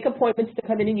 They can make appointments to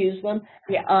come in and use them.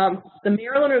 The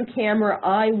Maryland Room camera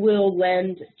I will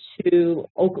lend to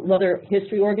other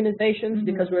history organizations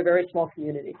because we're a very small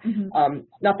community.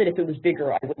 Not that if it was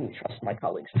bigger, I wouldn't trust my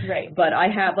colleagues. But I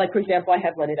have, like, for example, I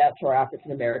have lent it out to our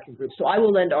African American group. So I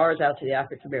will lend ours out to the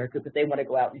African American group if they want to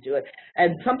go out and do it.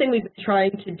 And something we've been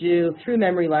trying to do through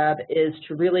MemLab is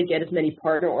to really get as many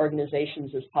partner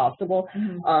organizations as possible.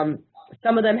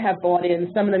 Some of them have bought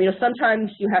in, some of them, you know, sometimes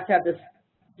you have to have this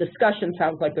discussion,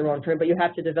 sounds like the wrong term, but you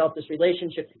have to develop this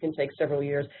relationship that can take several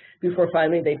years before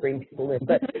finally they bring people in.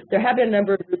 But there have been a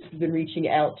number of groups we've been reaching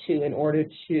out to in order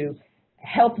to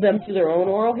help them through their own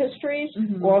oral histories,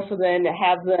 or also then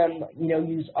have them, you know,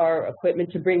 use our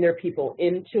equipment to bring their people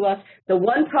into us. The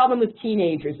one problem with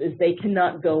teenagers is they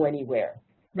cannot go anywhere.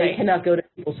 They cannot go to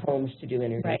people's homes to do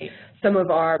interviews. Some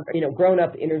of our, you know,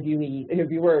 grown-up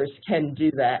interviewers can do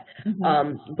that.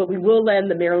 But we will lend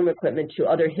the Maryland equipment to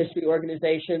other history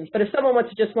organizations. But if someone wants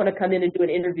to just want to come in and do an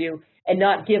interview and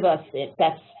not give us it,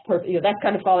 that's perfect. You know, that's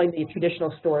kind of following the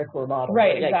traditional StoryCorps model.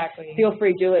 Exactly. Feel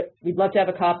free to do it. We'd love to have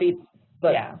a copy,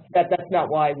 but that's not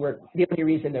why we're the only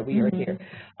reason that we are here.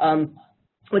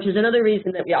 Which is another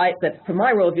reason that that from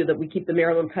my worldview, that we keep the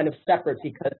Maryland kind of separate,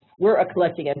 because we're a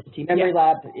collecting entity.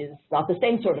 MemLab is not the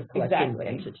same sort of collecting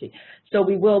entity. So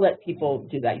we will let people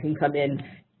do that. You can come in,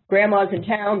 grandma's in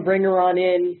town, bring her on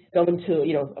in, go into,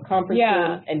 you know, a conference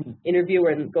room and interview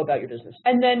her and go about your business.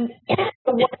 And then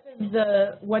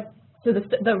the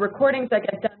recordings that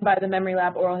get done by the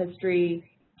MemLab oral history,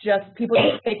 just people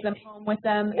just take them home with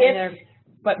them, and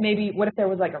but maybe, what if there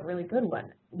was like a really good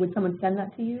one? Would someone send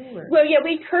that to you? Or? Well, yeah,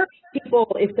 we encourage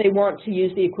people, if they want to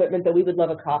use the equipment, that we would love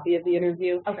a copy of the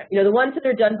interview. You know, the ones that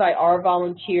are done by our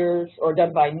volunteers or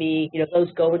done by me, you know, those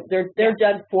they're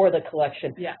done for the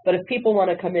collection. But if people want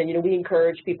to come in, you know, we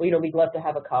encourage people, you know, we'd love to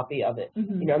have a copy of it.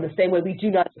 You know, in the same way we do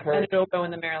not encourage. And it'll go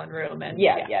in the Maryland Room. And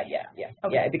yeah,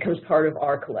 it becomes part of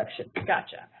our collection.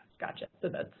 Gotcha. So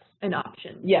that's an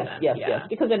option. Yes,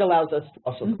 because it allows us to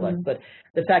also collect. But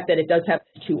the fact that it does have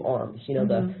two arms, you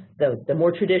know, the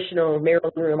more traditional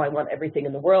Maryland Room, I want everything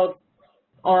in the world,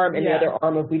 arm and the other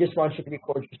arm of we just want you to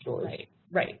record your stories.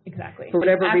 Right, exactly. For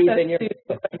whatever reason, you're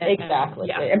exactly.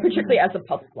 And particularly as a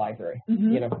public library,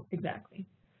 you know. Exactly.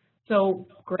 So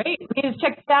great. Let me just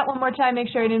check that one more time, make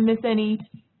sure I didn't miss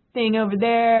anything over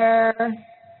there.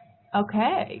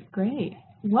 Okay, great.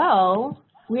 Well,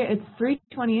 it's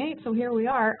 3:28, so here we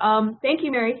are. Thank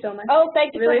you, Mary, so much. Oh,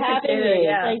 thank you really for having me.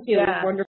 Yeah. Thank you. Yeah. It was wonderful.